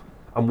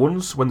 And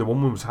once, when the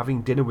woman was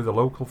having dinner with a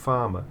local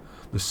farmer,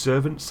 the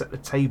servant set the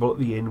table at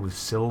the inn with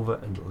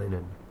silver and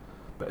linen.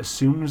 But as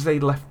soon as they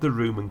left the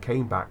room and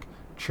came back,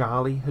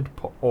 Charlie had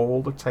put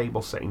all the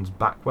table settings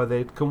back where they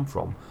had come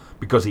from,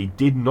 because he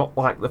did not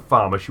like the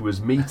farmer she was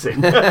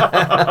meeting.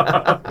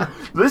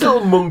 This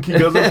little monkey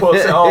goes and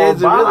puts it all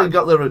They've back. really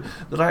got the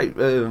right,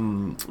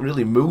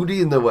 really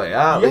moody in the way,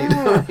 aren't they? You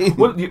know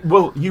what I mean?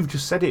 Well, you've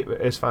just said it,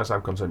 as far as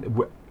I'm concerned.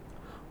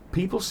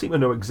 People seem to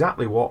know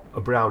exactly what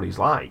a brownie's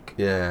like.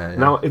 Yeah.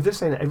 Now, if they're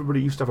saying that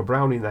everybody used to have a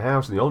brownie in the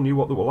house and they all knew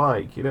what they were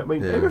like, you know what I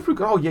mean? Yeah. Everybody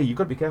go, "Oh yeah, you've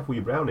got to be careful with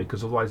your brownie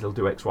because otherwise they'll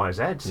do X, Y,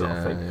 Z sort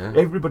of thing." Yeah.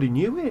 Everybody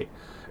knew it.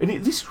 And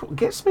this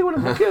gets me when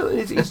I'm looking at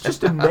it. It's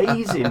just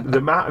amazing the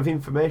amount of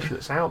information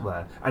that's out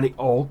there, and it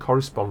all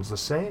corresponds the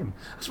same.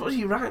 I suppose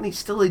you're right, and it's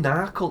still in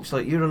our culture.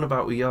 Like you're on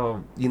about with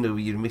your,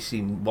 your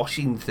missing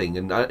washing thing,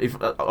 and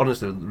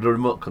honestly, the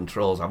remote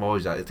controls, I'm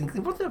always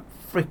thinking, what the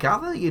frick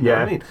are they? You know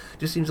what I mean?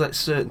 Just seems like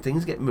certain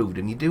things get moved,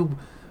 and you do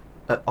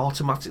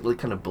automatically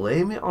kind of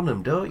blame it on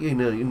them, don't you?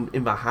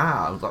 In my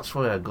heart, that's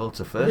why I go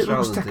to first.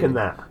 Who's taking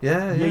that?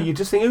 Yeah. You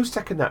just think, who's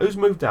taking that? Who's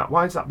moved that?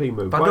 Why is that being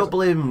moved? But I don't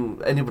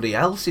blame anybody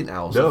else in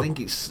house. No. I think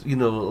it's a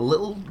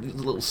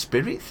little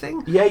spirit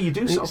thing. Yeah, you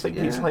do sort of think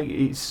it's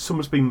like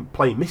someone's been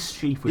playing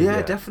mischief with you.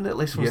 Yeah,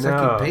 definitely. Someone's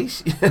taking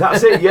piss.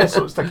 That's it. Yeah,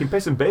 someone's taking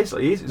piss, and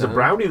basically it's a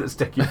brownie that's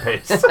taking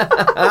piss.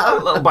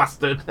 Little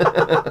bastard.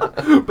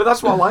 But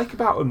that's what I like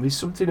about them. There's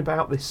something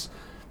about this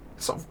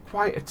sort of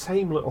quite a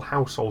tame little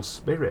household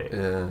spirit,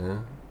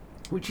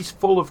 which is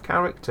full of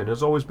character and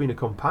has always been a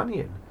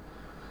companion.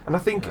 And I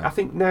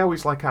think now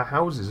it's like our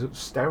houses are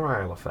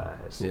sterile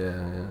affairs.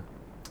 Yeah.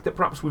 That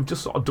perhaps we've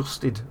just sort of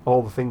dusted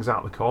all the things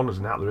out of the corners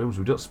and out of the rooms.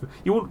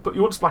 You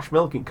wouldn't splash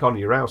milk in the corner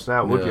of your house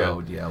now, would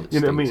you? Yeah, you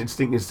know what I mean? It's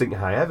stinking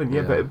high heaven.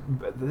 Yeah, but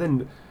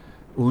then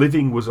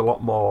living was a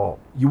lot more.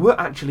 You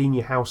weren't actually in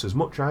your house as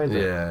much either.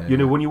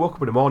 Yeah, when you woke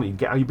up in the morning,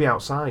 you'd be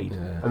outside,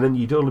 and then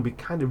you'd only be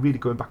kind of really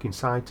going back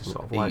inside to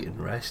sort of eat and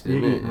rest.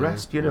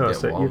 Rest.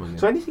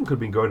 So anything could have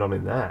been going on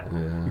in there.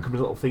 You could be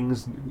little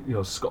things,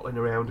 scuttling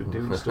around and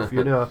doing stuff.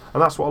 And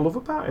that's what I love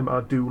about him. I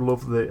do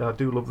love the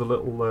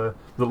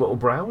little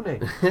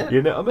brownie.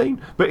 You know what I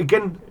mean? But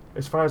again,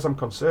 as far as I'm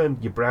concerned,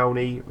 your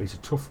brownie is a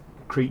tough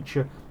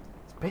creature.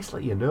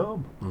 Basically your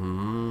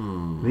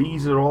gnome.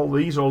 These are all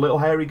little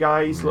hairy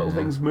guys, little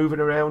things moving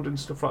around and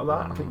stuff like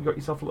that. I think you got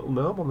yourself a little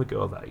gnome on the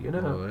go there,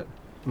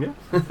 Yeah.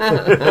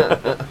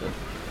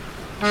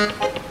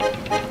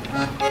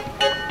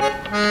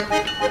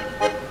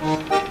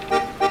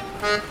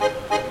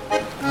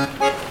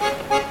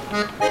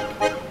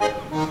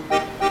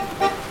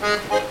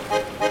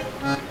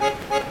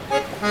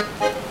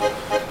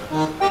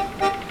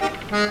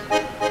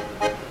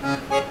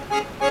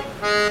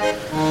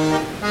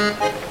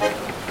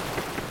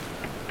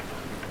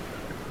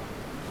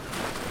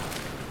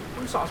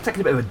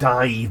 Taking a bit of a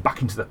dive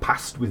back into the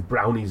past with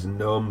brownies and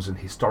gnomes and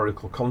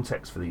historical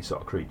context for these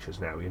sort of creatures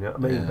now, you know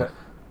what I mean? But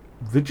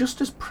they're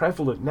just as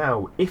prevalent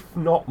now, if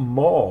not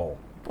more.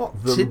 What,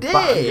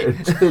 today?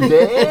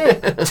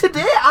 Today,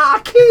 our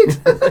kid!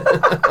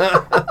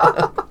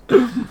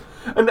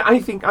 And I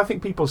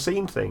think people are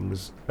seeing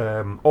things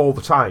all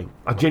the time.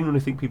 I genuinely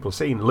think people are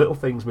seeing little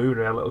things moving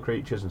around, little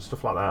creatures and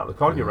stuff like that. The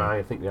corner of your eye,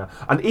 I think they are.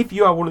 And if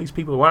you are one of these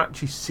people who are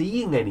actually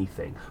seeing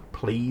anything,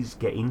 please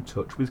get in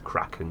touch with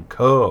Kraken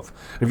Cove.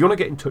 And if you want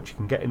to get in touch, you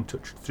can get in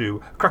touch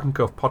through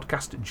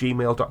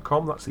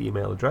krakencovepodcast@gmail.com. That's the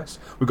email address.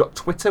 We've got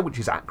Twitter, which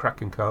is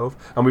 @KrakenCove,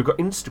 and we've got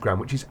Instagram,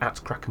 which is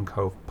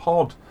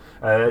 @KrakenCovePod.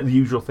 The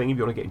usual thing, if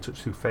you want to get in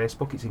touch through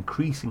Facebook, it's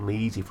increasingly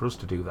easy for us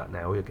to do that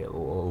now. You'll get a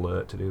little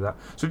alert to do that.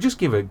 So just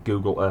give a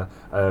Google, or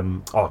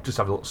just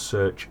have a little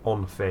search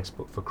on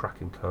Facebook for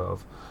Kraken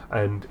Cove,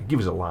 and give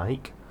us a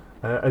like,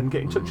 and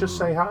get in touch, just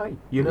say hi.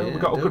 We've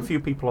got a good few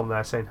people on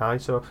there saying hi,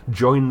 so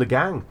join the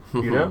gang,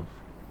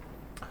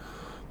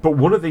 But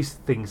one of these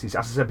things is,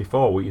 as I said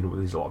before,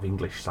 there's a lot of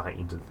English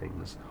sightings and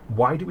things.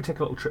 Why do we take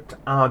a little trip to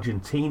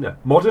Argentina?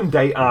 Modern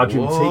day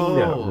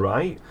Argentina,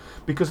 right?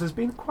 Because there's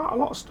been quite a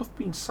lot of stuff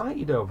being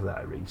sighted over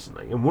there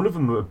recently. And one of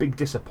them, a big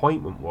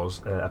disappointment, was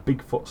a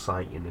Bigfoot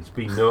sighting has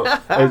been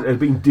has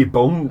been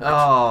debunked.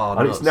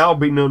 And it's now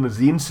been known as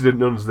the incident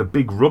known as the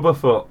Big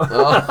Rubberfoot.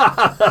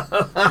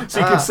 So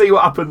you can see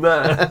what happened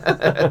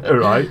there.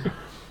 Right?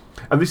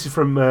 And this is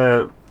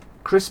from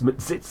Chris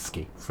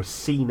Matzitsky for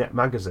CNET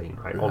magazine,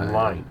 right,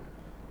 online.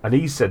 And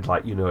he said,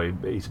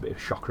 he's a bit of a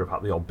shocker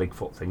about the old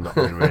Bigfoot thing not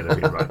being really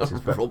being right.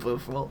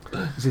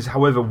 He says,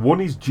 however, one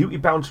is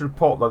duty-bound to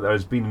report that there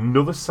has been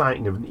another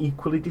sighting of an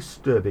equally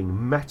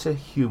disturbing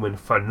meta-human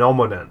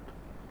phenomenon.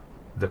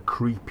 The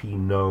creepy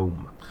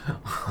gnome.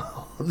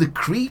 The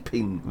creepy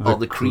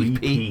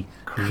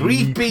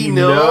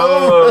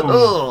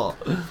gnome.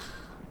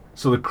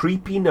 So the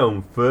creepy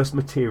gnome first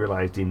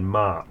materialised in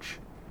March.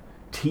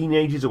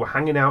 Teenagers who were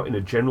hanging out in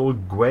a General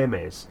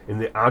Güemes in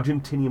the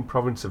Argentinian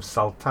province of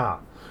Salta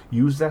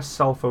used their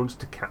cell phones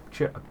to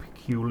capture a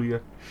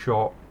peculiar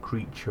short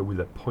creature with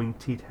a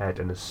pointed head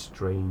and a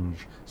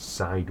strange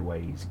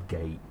sideways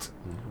gait.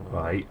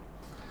 Right?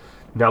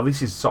 Now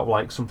this is sort of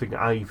like something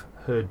I've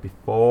heard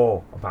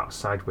before about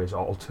sideways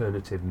or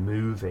alternative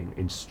moving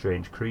in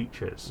strange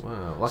creatures.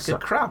 Wow, like a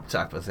crab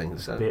type of thing.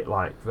 A bit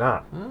like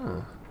that.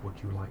 Would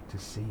you like to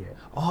see it?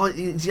 Oh,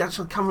 it's the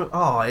actual camera.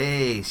 Oh,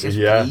 yes,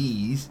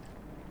 please.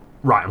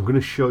 Right, I'm going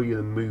to show you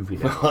the movie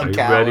now. Are you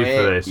ready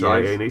for this? Yes.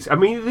 Right, and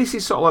this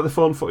is sort of like the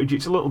phone footage.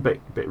 It's a little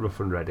bit rough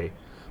and ready.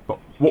 But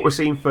what we're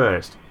seeing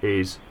first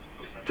is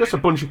just a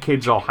bunch of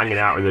kids all hanging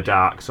out in the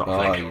dark sort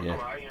of thing. Yeah.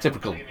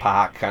 Typical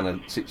park kind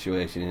of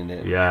situation, isn't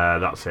it? Yeah,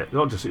 that's it.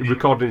 Not just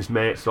recording his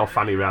mates, all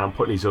fanny around,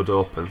 putting his hood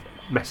up and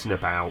messing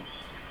about.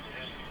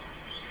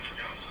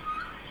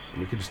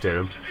 And you can just hear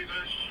them.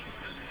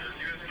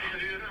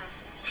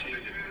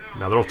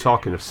 Now they're all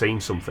talking, they've seen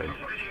something.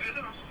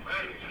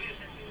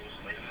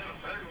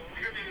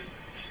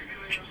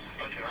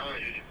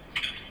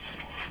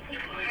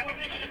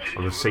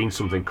 And I've seen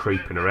something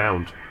creeping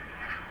around.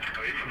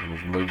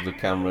 We've moved the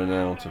camera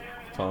now to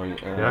find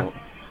out. Yeah.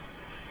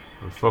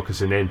 I'm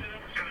focusing in.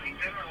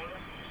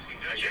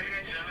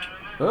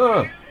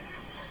 Oh.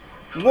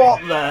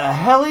 What the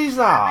hell is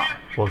that?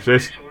 What's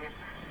this?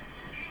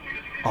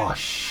 Oh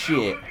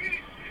shit.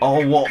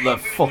 Oh, what the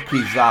fuck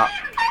is that?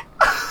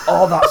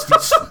 Oh, that's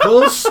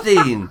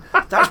disgusting.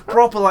 That's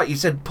proper, like you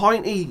said,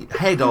 pointy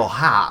head or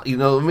hat, you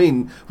know what I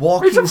mean?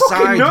 Walking It's a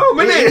fucking side. gnome,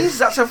 isn't it? It is,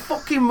 that's a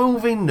fucking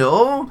moving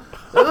gnome.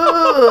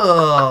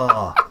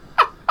 Oh.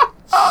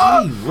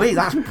 Gee, wait,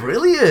 that's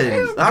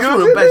brilliant. That's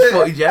one of the best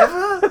footage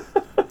ever.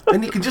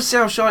 And you can just see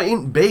how short it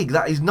ain't big.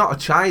 That is not a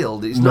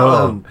child. It's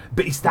not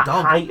but it's that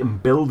dog. height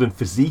and build and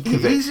physique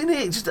of it. Isn't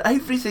it? Just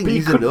everything But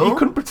is a gnome. you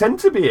couldn't pretend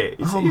to be it.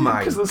 Oh my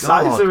Because of the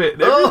God. size of it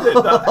and everything.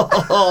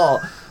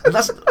 And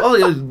that's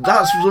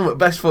some of the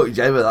best footage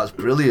ever. That's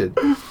brilliant.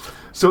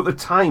 So at the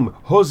time,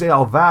 Jose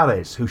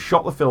Alvarez, who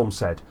shot the film,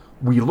 said,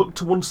 "We looked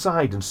to one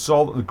side and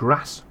saw that the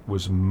grass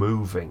was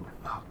moving.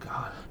 Oh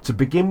God. To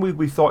begin with,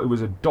 we thought it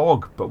was a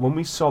dog, but when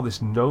we saw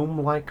this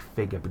gnome-like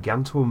figure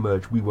begin to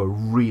emerge, we were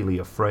really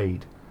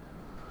afraid."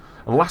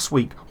 And last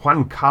week,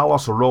 Juan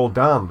Carlos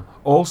Roldan,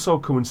 also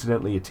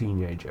coincidentally a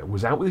teenager,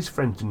 was out with his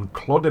friends in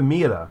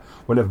Clodemira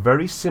when a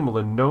very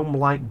similar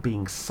gnome-like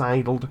being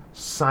sidled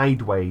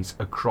sideways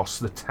across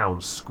the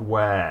town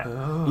square.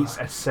 Oh. It's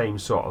the same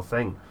sort of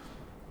thing.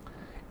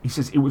 He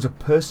says it was a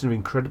person of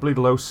incredibly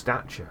low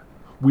stature.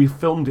 We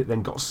filmed it,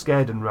 then got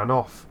scared and ran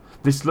off.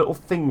 This little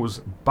thing was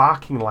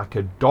barking like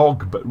a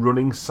dog but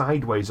running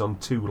sideways on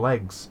two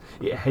legs.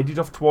 It headed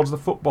off towards the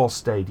football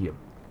stadium.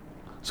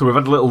 So we've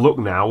had a little look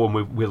now, and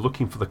we're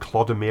looking for the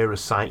Clodemira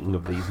sighting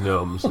of these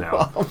gnomes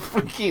now. I'm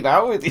freaking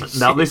out with this.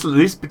 Now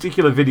this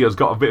particular video's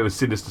got a bit of a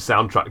sinister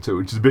soundtrack to it,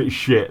 which is a bit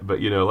shit, but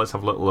you know, let's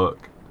have a little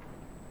look.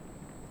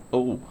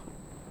 Oh.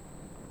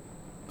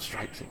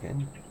 Strikes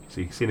again. So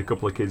you've seen a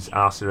couple of kids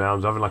arsing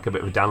around, having like a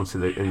bit of a dance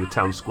in the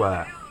town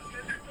square.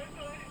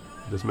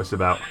 Just mess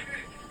about.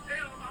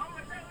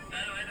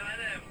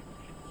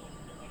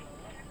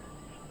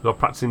 They're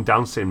practicing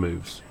dancing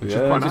moves, which is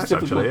quite nice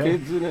actually. Yeah.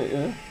 Kids, isn't it?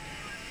 Yeah.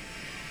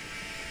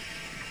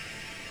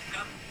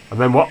 And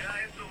then what?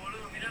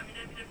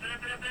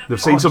 They've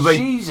seen something.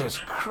 Jesus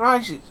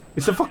Christ!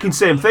 It's the fucking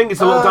same thing.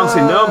 It's a little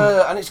dancing gnome.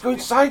 And it's going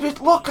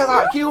sideways. Look at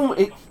that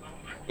human.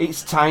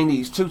 It's tiny.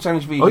 It's too tiny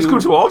to be Oh, it's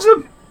human. coming towards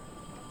them.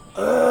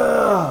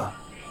 Ugh.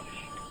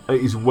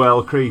 It is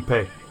well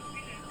creepy.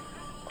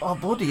 Oh,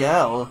 bloody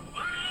hell.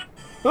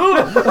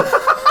 What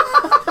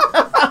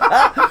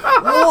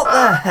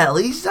the hell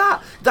is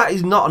that? That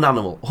is not an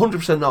animal.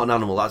 100% not an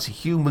animal. That's a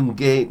human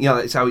game. You know,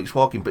 that's how it's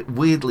walking, but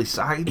weirdly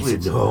sideways.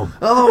 It's a gnome.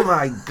 Oh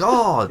my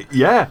God.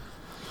 Yeah.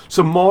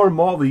 So more and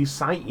more of these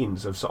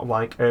sightings of sort of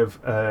like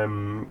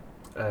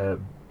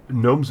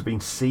gnomes have been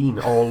seen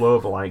all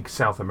over like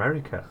South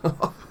America.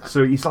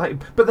 So it's like,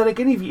 but then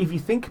again, if you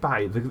think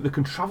about it, they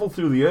can travel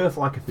through the earth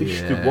like a fish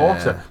through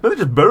water. But they're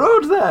just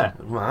burrowed there.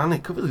 Man,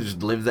 it could be they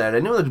just live there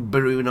anyway. They're just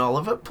burrowing all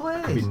over the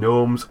place. Could be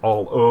gnomes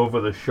all over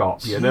the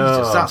shop, you know.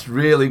 Jesus, that's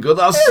really good.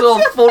 That's so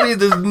funny.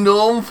 There's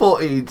gnome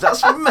footage.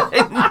 That's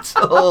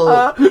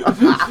mental.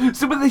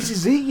 So, but this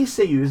is it. You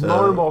see, there's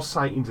more and more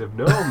sightings of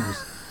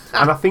gnomes.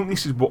 And I think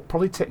this is what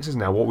probably takes us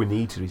now. What we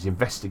need to do is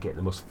investigate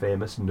the most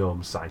famous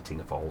gnome sighting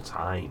of all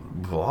time.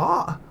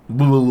 What?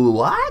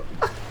 What?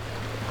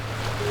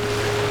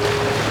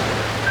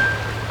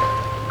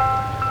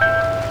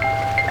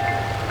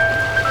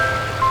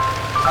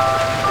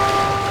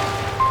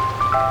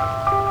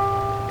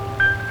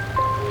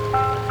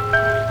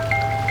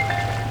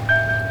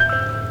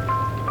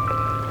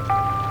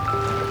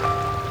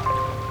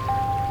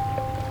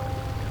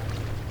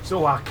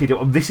 So, kid,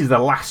 this is the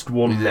last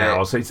one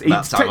now. So it's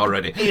time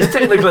already. It's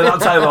technically that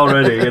time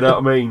already. You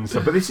know what I mean?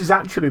 So, but this is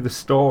actually the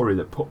story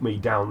that put me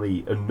down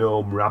the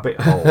gnome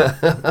rabbit hole,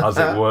 as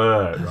it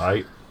were,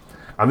 right?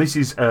 And this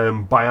is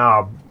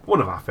by one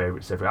of our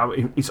favourites ever.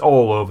 It's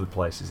all over the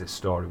place, is this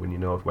story, when you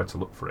know where to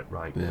look for it,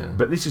 right? Yeah.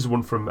 But this is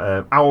one from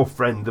our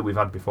friend that we've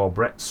had before,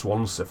 Brett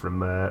Swanser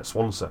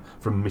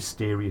from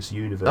Mysterious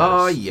Universe.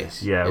 Oh,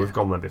 yes. Yeah, we've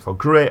gone there before.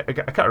 Great. I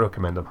can't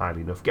recommend them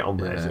highly enough. Get on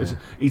there. Yeah.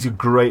 It's a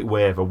great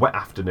way of a wet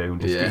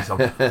afternoon. Just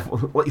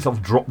let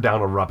yourself drop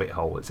down a rabbit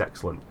hole. It's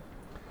excellent.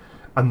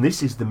 And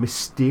this is the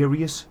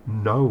Mysterious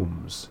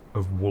Gnomes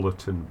of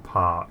Woollerton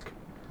Park.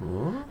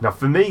 What? Now,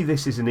 for me,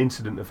 this is an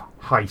incident of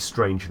high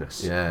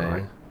strangeness. Yeah.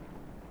 Right?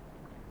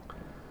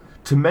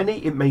 To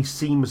many, it may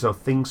seem as though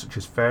things such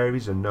as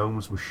fairies and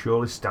gnomes will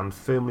surely stand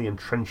firmly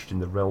entrenched in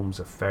the realms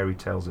of fairy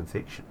tales and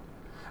fiction.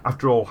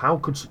 After all, how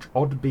could such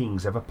odd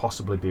beings ever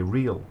possibly be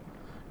real?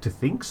 To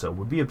think so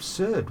would be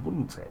absurd,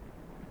 wouldn't it?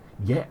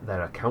 Yet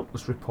there are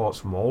countless reports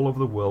from all over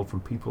the world from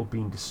people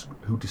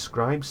who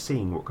describe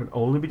seeing what can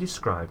only be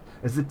described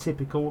as the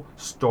typical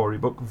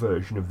storybook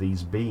version of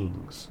these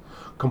beings,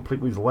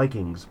 complete with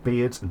leggings,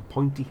 beards and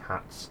pointy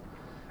hats.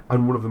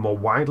 And one of the more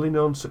widely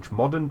known such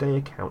modern-day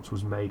accounts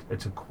was made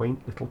at a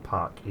quaint little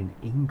park in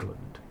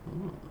England.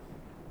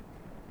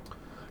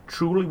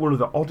 Truly one of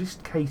the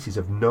oddest cases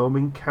of gnome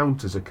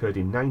encounters occurred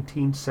in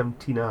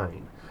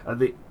 1979 at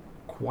the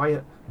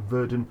quiet,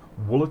 verdant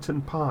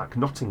Woollerton Park,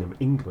 Nottingham,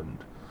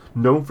 England,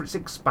 known for its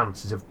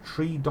expanses of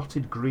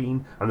tree-dotted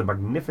green and the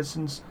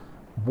magnificent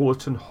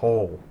Woollerton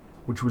Hall,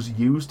 which was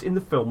used in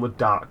the film The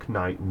Dark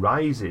Knight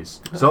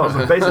Rises. So that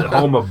was basically the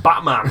home of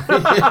Batman.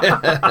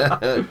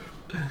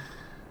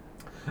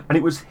 And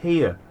it was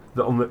here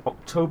that on the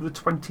October the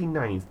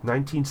 29th,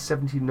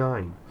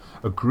 1979,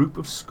 a group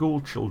of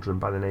school children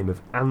by the name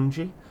of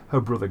Angie,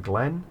 her brother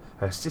Glenn,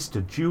 her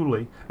sister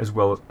Julie, as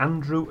well as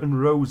Andrew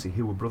and Rosie,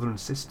 who were brother and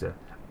sister,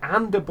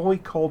 and a boy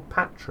called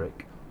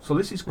Patrick. So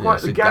this is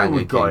quite the gang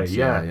we've got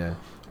here, yeah.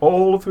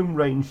 All of whom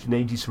ranged in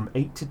ages from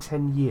 8 to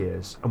 10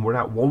 years and were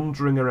out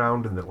wandering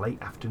around in the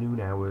late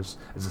afternoon hours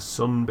as the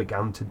sun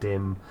began to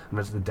dim and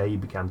as the day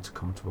began to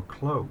come to a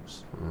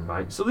close.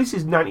 Right. So this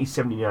is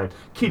 1979.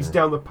 Kids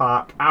down the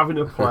park, having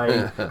a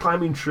play,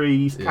 climbing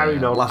trees,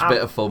 carrying on. Last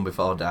bit of fun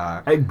before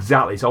dark.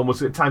 Exactly. It's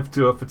almost time for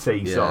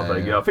tea sort of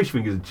thing. You know, fish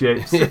fingers and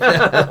chips.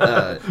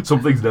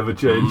 Some things never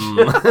change.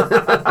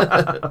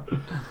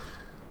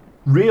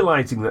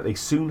 Realising that they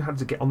soon had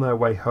to get on their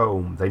way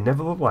home, they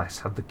nevertheless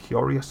had the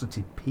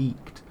curiosity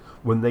piqued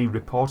when they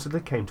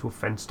reportedly came to a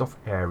fenced-off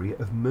area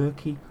of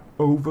murky,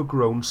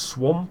 overgrown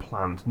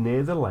swampland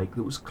near the lake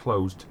that was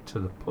closed to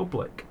the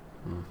public.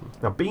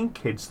 Now, being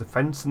kids, the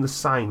fence and the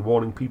sign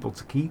warning people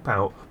to keep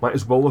out might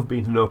as well have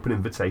been an open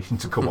invitation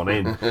to come on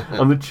in,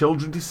 and the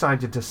children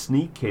decided to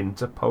sneak in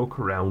to poke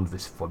around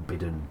this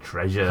forbidden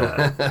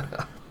treasure.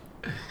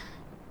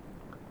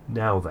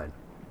 Now then,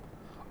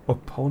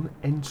 upon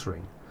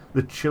entering,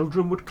 the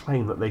children would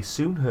claim that they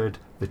soon heard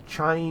the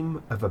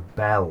chime of a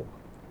bell,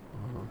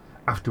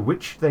 after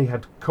which they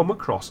had come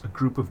across a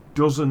group of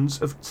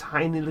dozens of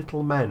tiny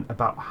little men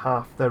about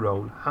half their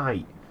own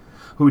height,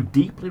 who had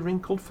deeply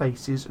wrinkled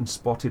faces and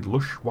spotted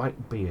lush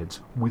white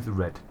beards with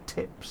red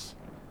tips.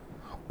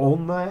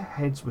 On their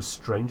heads were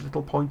strange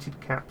little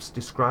pointed caps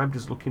described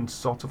as looking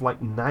sort of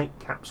like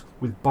nightcaps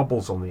with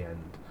bubbles on the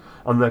end,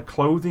 and their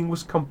clothing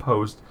was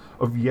composed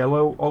of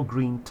yellow or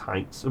green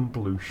tights and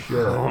blue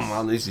shirts. Oh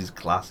man, this is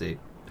classic.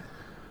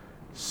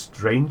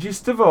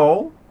 Strangest of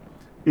all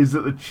is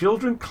that the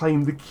children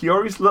claimed the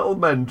curious little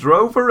men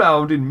drove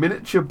around in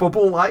miniature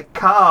bubble-like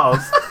cars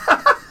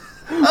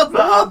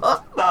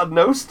that had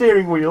no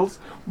steering wheels,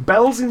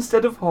 bells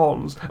instead of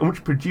horns, and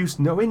which produced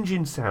no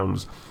engine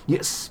sounds,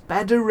 yet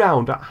sped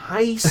around at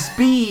high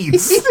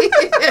speeds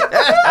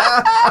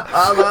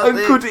and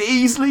could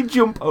easily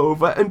jump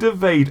over and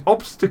evade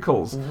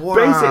obstacles. Wow.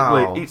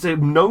 Basically, it's a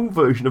known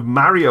version of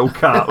Mario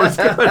Kart. What's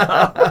going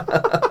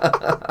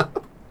on?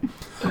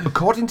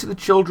 According to the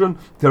children,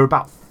 there are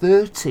about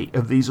 30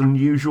 of these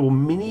unusual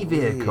mini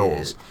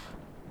vehicles,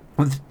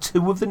 with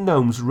 2 of the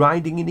gnomes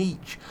riding in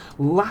each,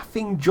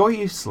 laughing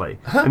joyously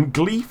and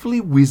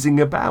gleefully whizzing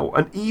about,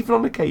 and even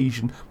on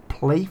occasion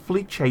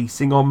playfully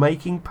chasing or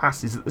making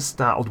passes at the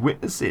startled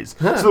witnesses.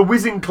 So they're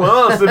whizzing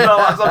close and all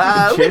that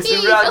stuff,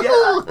 chasing around.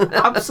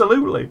 Yeah,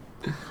 absolutely.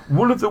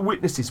 One of the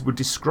witnesses would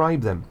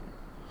describe them.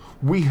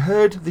 We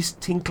heard this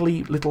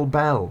tinkly little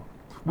bell.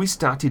 We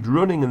started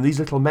running and these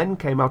little men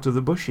came out of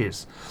the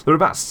bushes. There were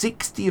about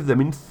 60 of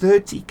them in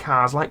 30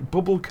 cars like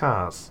bubble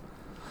cars.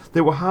 They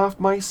were half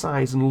my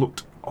size and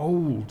looked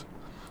old.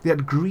 They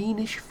had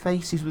greenish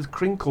faces with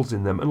crinkles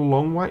in them and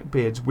long white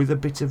beards with a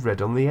bit of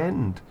red on the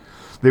end.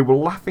 They were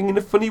laughing in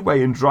a funny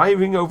way and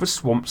driving over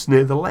swamps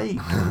near the lake.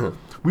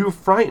 We were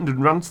frightened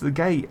and ran to the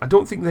gate. I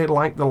don't think they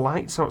liked the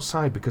lights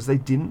outside because they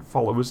didn't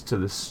follow us to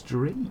the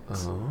street.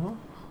 Oh.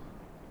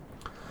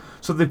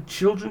 So the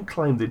children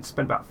claimed they'd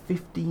spent about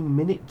 15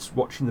 minutes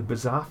watching the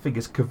bizarre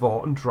figures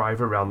cavort and drive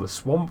around the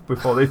swamp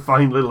before they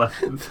finally left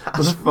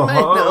for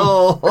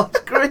home. That's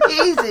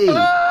crazy.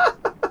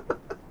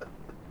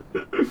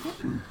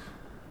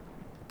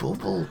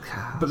 Bubble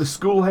cars. But the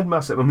school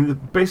headmaster, I mean,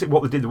 basically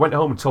what they did, they went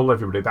home and told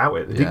everybody about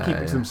it. They didn't keep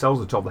it to themselves.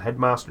 They told the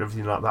headmaster and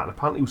everything like that. And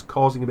apparently it was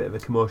causing a bit of a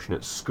commotion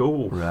at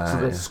school. Right, so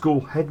the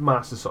school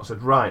headmaster sort of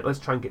said, right, let's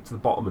try and get to the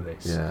bottom of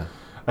this. Yeah.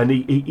 And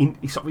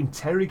he sort of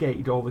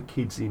interrogated all the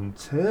kids in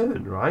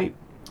turn, right?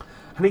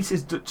 And he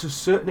says that to a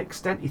certain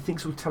extent he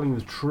thinks we're telling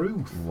the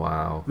truth.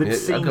 Wow. They'd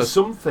seen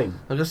something.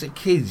 I guess the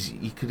kids,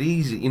 you could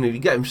easily, you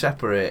get them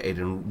separated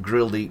and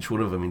grilled each one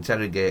of them,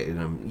 interrogating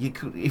them. You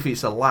could, if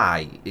it's a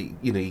lie,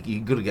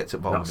 you've got to get to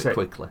the bottom of it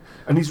quickly.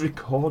 And he's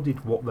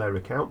recorded what their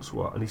accounts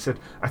were. And he said,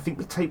 I think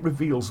the tape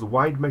reveals the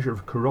wide measure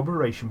of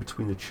corroboration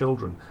between the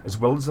children, as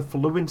well as the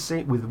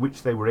fluency with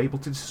which they were able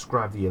to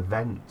describe the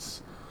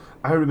events.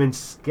 I remain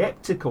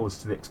sceptical as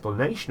to the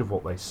explanation of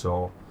what they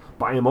saw,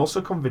 but I am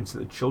also convinced that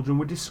the children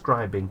were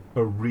describing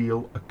a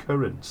real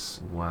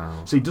occurrence.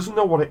 Wow. So he doesn't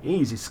know what it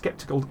is. He's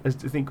sceptical as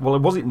to think, well,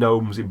 was it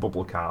gnomes in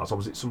bubble cars or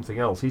was it something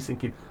else? He's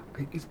thinking,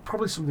 it's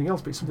probably something else,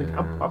 but it's something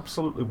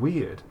absolutely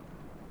weird.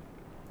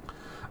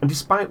 And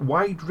despite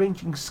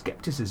wide-ranging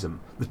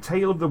scepticism, the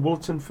tale of the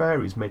Woollerton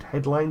Fairies made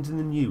headlines in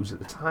the news at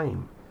the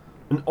time.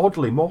 And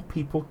oddly, more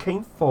people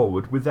came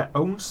forward with their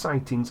own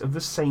sightings of the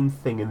same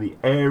thing in the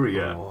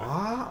area.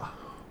 What?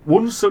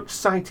 One such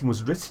sighting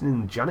was written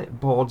in Janet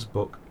Bord's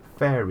book,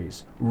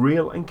 Fairies,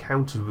 Real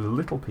Encounters with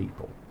Little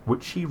People,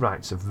 which she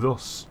writes of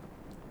thus.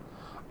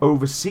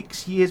 Over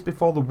 6 years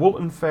before the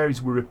Woolton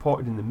fairies were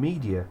reported in the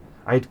media,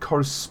 I had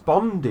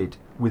corresponded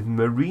with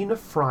Marina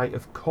Fry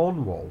of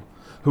Cornwall,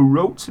 who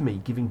wrote to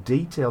me giving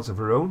details of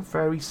her own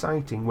fairy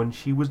sighting when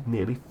she was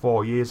nearly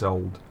 4 years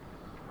old,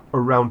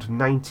 around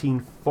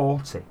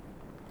 1940.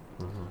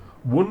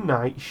 One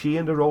night, she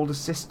and her older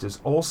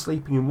sisters, all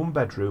sleeping in one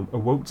bedroom,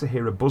 awoke to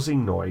hear a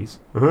buzzing noise.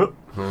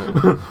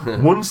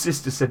 One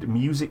sister said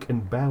music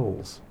and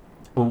bells.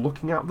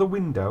 Looking out the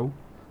window,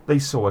 they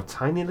saw a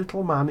tiny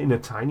little man in a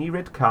tiny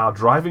red car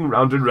driving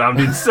round and round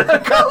in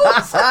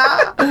circles.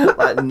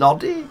 Like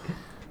Noddy.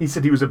 He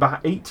said he was about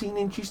 18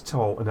 inches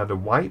tall and had a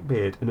white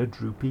beard and a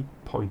droopy,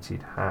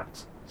 pointed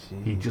hat.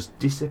 Jeez. He just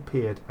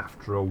disappeared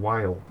after a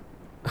while.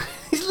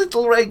 His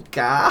little red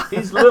car.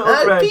 His little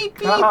red Beep,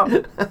 beep. car.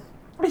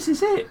 This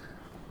is it.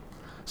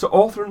 So,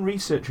 author and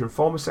researcher and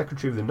former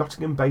secretary of the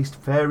Nottingham-based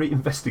Fairy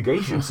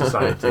Investigation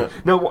Society.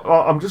 Now,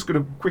 I'm just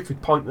going to quickly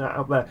point that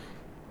out there.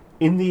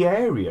 In the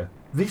area,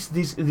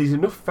 there's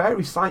enough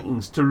fairy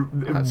sightings to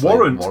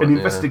warrant an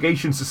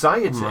investigation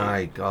society.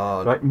 My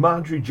God. Right,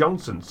 Marjorie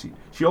Johnson,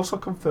 she also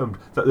confirmed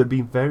that there have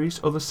been various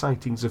other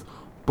sightings of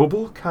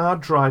bubble car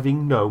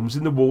driving gnomes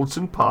in the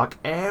Woolton Park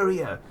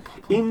area,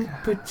 in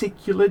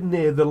particular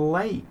near the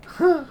lake,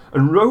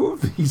 and wrote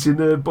of these in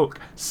her book,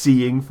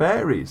 Seeing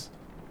Fairies.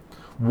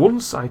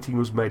 One sighting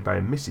was made by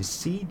a Mrs.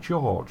 C.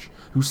 George,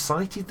 who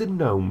sighted the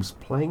gnomes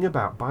playing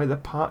about by the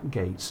park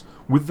gates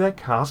with their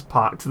cars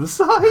parked to the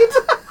side.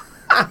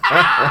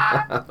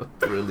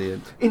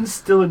 Brilliant. In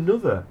still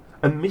another,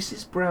 a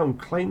Mrs. Brown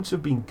claimed to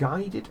have been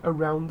guided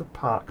around the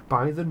park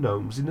by the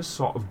gnomes in a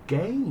sort of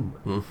game,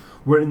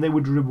 wherein they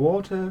would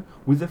reward her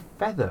with a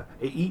feather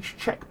at each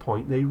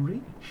checkpoint they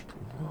reached.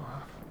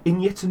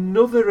 In yet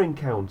another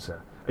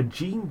encounter, a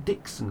Jean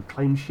Dixon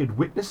claimed she had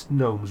witnessed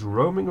gnomes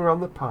roaming around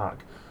the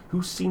park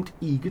who seemed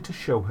eager to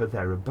show her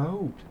their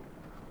abode.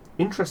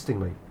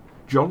 Interestingly,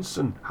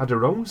 Johnson had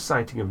her own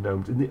sighting of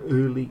gnomes in the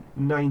early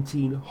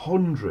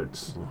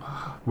 1900s,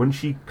 when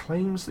she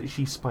claims that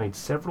she spied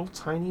several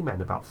tiny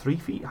men about 3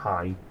 feet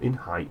high in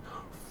height,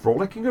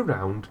 frolicking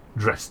around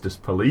dressed as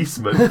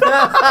policemen. This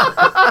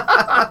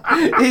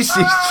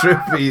is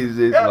trippy, is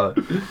it,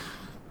 man?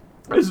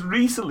 As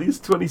recently as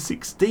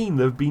 2016,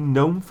 there have been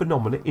known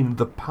phenomena in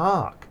the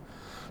park,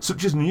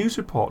 such as news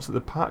reports at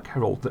the Park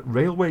Herald that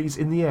railways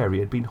in the area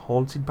had been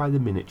haunted by the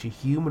miniature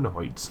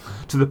humanoids,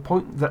 to the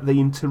point that they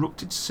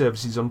interrupted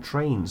services on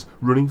trains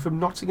running from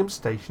Nottingham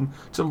Station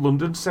to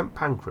London St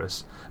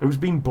Pancras, and was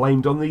being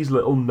blamed on these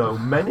little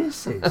gnome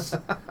menaces.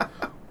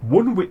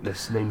 One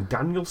witness named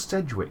Daniel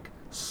Sedgwick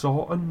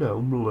saw a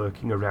gnome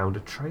lurking around a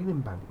train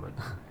embankment,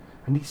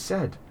 and he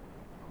said,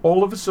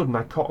 "All of a sudden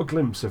I caught a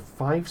glimpse of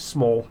 5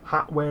 small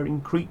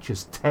hat-wearing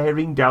creatures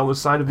tearing down the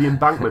side of the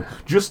embankment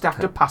just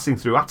after passing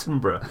through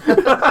Attenborough."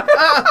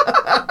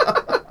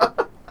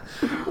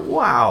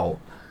 Wow.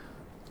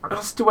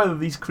 As to whether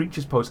these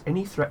creatures pose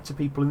any threat to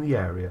people in the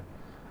area,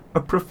 a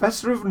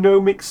professor of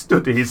gnomic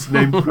studies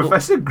named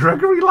Professor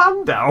Gregory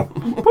Landau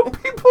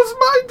put people's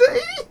mind at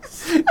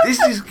ease. This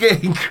is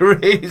getting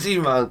crazy,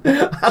 man.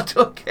 I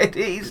don't get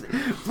it.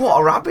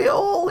 What a rabbit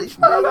hole. It's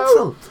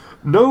mental.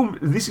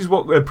 This is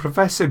what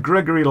Professor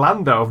Gregory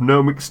Landau of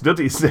Gnomic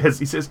Studies says.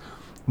 He says,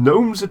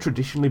 gnomes are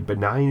traditionally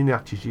benign in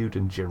attitude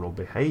and general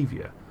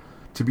behaviour.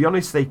 To be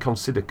honest, they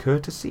consider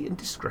courtesy and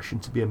discretion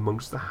to be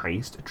amongst the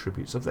highest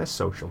attributes of their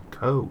social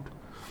code.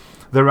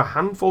 There are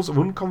handfuls of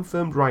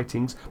unconfirmed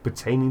writings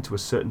pertaining to a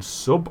certain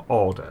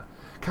sub-order,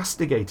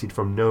 castigated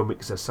from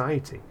gnomic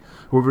society,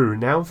 who are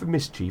renowned for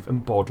mischief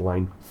and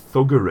borderline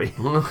thuggery.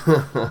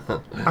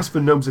 As for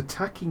gnomes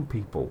attacking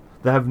people,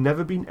 there have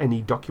never been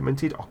any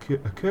documented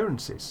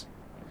occurrences.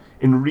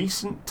 In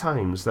recent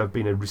times, there have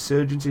been a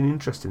resurgence in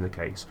interest in the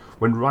case,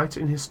 when writer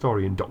and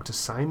historian Dr.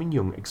 Simon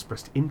Young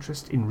expressed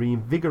interest in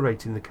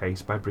reinvigorating the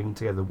case by bringing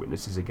together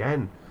witnesses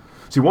again.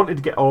 So he wanted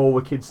to get all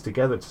the kids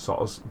together to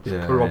sort of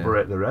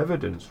corroborate their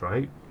evidence,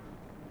 right?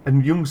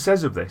 And Young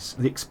says of this,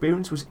 the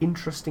experience was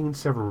interesting in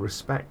several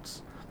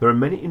respects. There are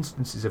many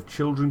instances of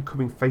children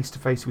coming face to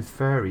face with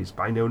fairies,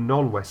 but I know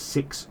none where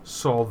 6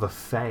 saw the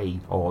fae,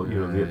 or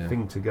the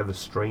thing together,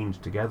 strange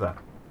together.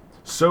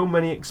 So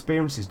many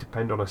experiences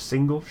depend on a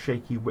single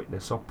shaky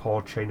witness or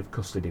poor chain of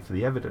custody for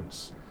the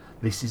evidence.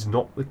 This is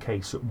not the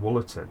case at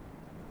Woollerton.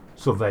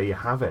 So there you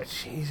have it.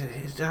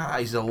 Jesus,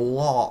 that is a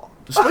lot.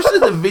 Especially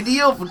the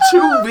video,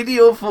 2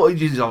 video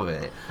footages of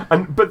it.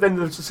 But then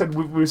they said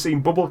we were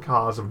seeing bubble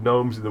cars of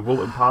gnomes in the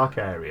Woolton Park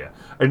area,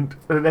 and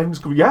everyone's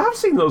going, "Yeah, I've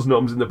seen those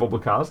gnomes in the bubble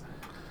cars."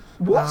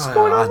 What's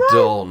going on there? I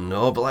don't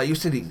know, but like you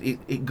said,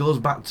 it goes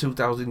back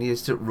 2,000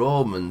 years to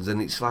Romans,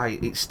 and it's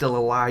like it's still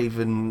alive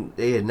and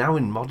here now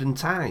in modern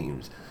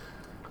times.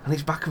 And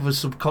it's back of us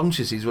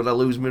subconscious when I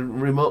lose my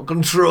remote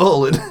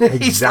control, and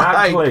it's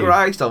like,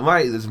 Christ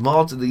almighty, there's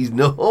more to these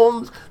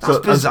gnomes. That's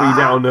bizarre. As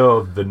we now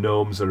know, the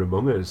gnomes are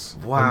among us.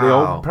 Wow. And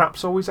they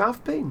perhaps always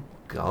have been.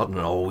 God, and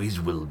always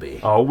will be.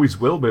 Always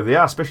will be. They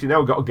are, especially now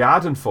we've got a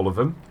garden full of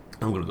them.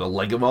 I'm going to go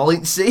leg them all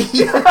in sea.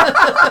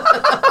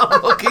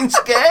 I'm fucking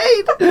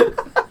scared.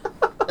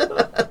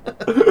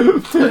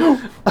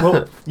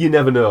 Well, you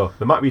never know.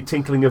 There might be a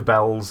tinkling of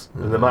bells,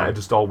 and they might have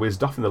just all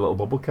whizzed off in the little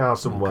bubble car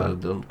somewhere.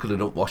 Could have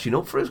done washing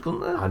up for us,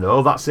 couldn't they? I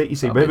know, that's it. You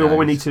see, That'd maybe be what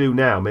we nice. need to do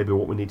now, is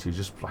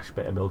just splash a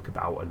bit of milk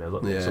about and a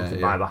little something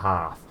by the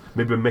hearth.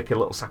 Maybe make a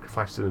little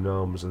sacrifice to the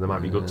gnomes, and they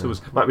might be good to us.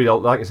 Might be,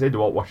 like I said,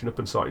 do all washing up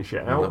and sorting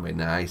shit out. That'd be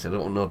nice. I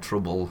don't want no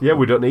trouble. Yeah,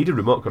 we don't need a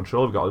remote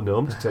control. We've got a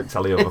gnome to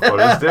tally over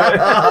for us, do we?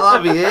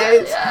 That'd be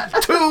it.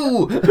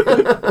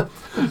 2.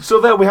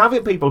 So there we have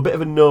it, people. A bit of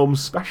a gnome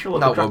special.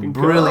 That was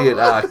brilliant,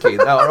 Arky.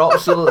 That were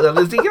absolutely. I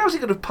was thinking, how's he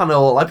going to pan a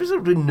whole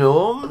episode with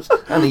gnomes?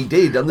 And he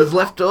did, and there's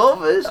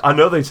leftovers. I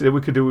know they said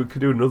we could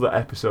do another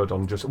episode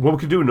on just. Well, we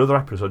could do another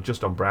episode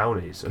just on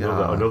brownies and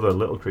other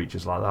little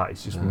creatures like that.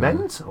 It's just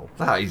mental.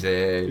 That is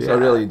it. I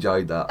really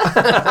enjoyed that.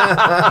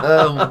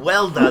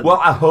 Well done.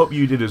 Well, I hope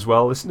you did as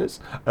well,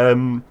 listeners.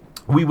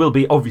 We will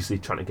be obviously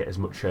trying to get as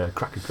much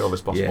Cracker Cove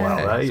as possible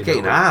out there. It's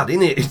getting hard,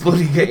 isn't it? It's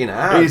bloody getting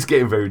hard. It is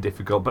getting very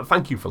difficult, but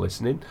thank you for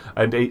listening.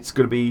 And it's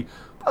going to be,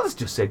 well, let's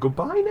just say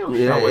goodbye now,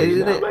 shall we?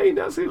 Isn't it? I mean,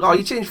 that's it. Oh,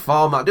 you changed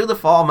format. Do the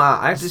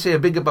format. I have to say a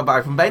bigger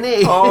bye-bye from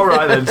Benny. All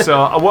right, then.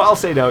 So what I'll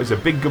say now is a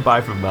big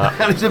goodbye from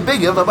Matt. And it's a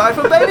bigger bye-bye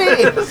from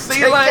Benny. See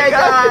you later,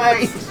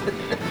 guys.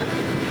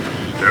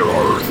 There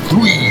are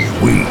 3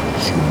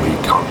 ways you may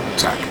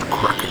contact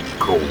Kraken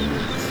Cove.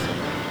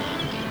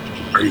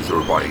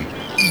 Either by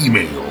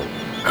email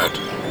at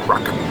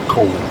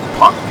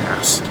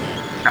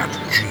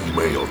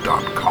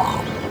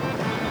krakencovepodcast@gmail.com,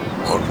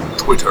 on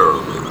Twitter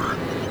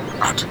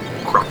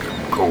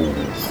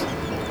 @KrakenCove,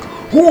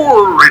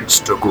 or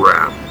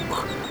Instagram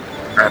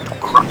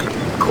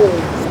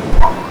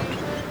 @KrakenCovePod.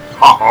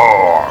 Ha ha!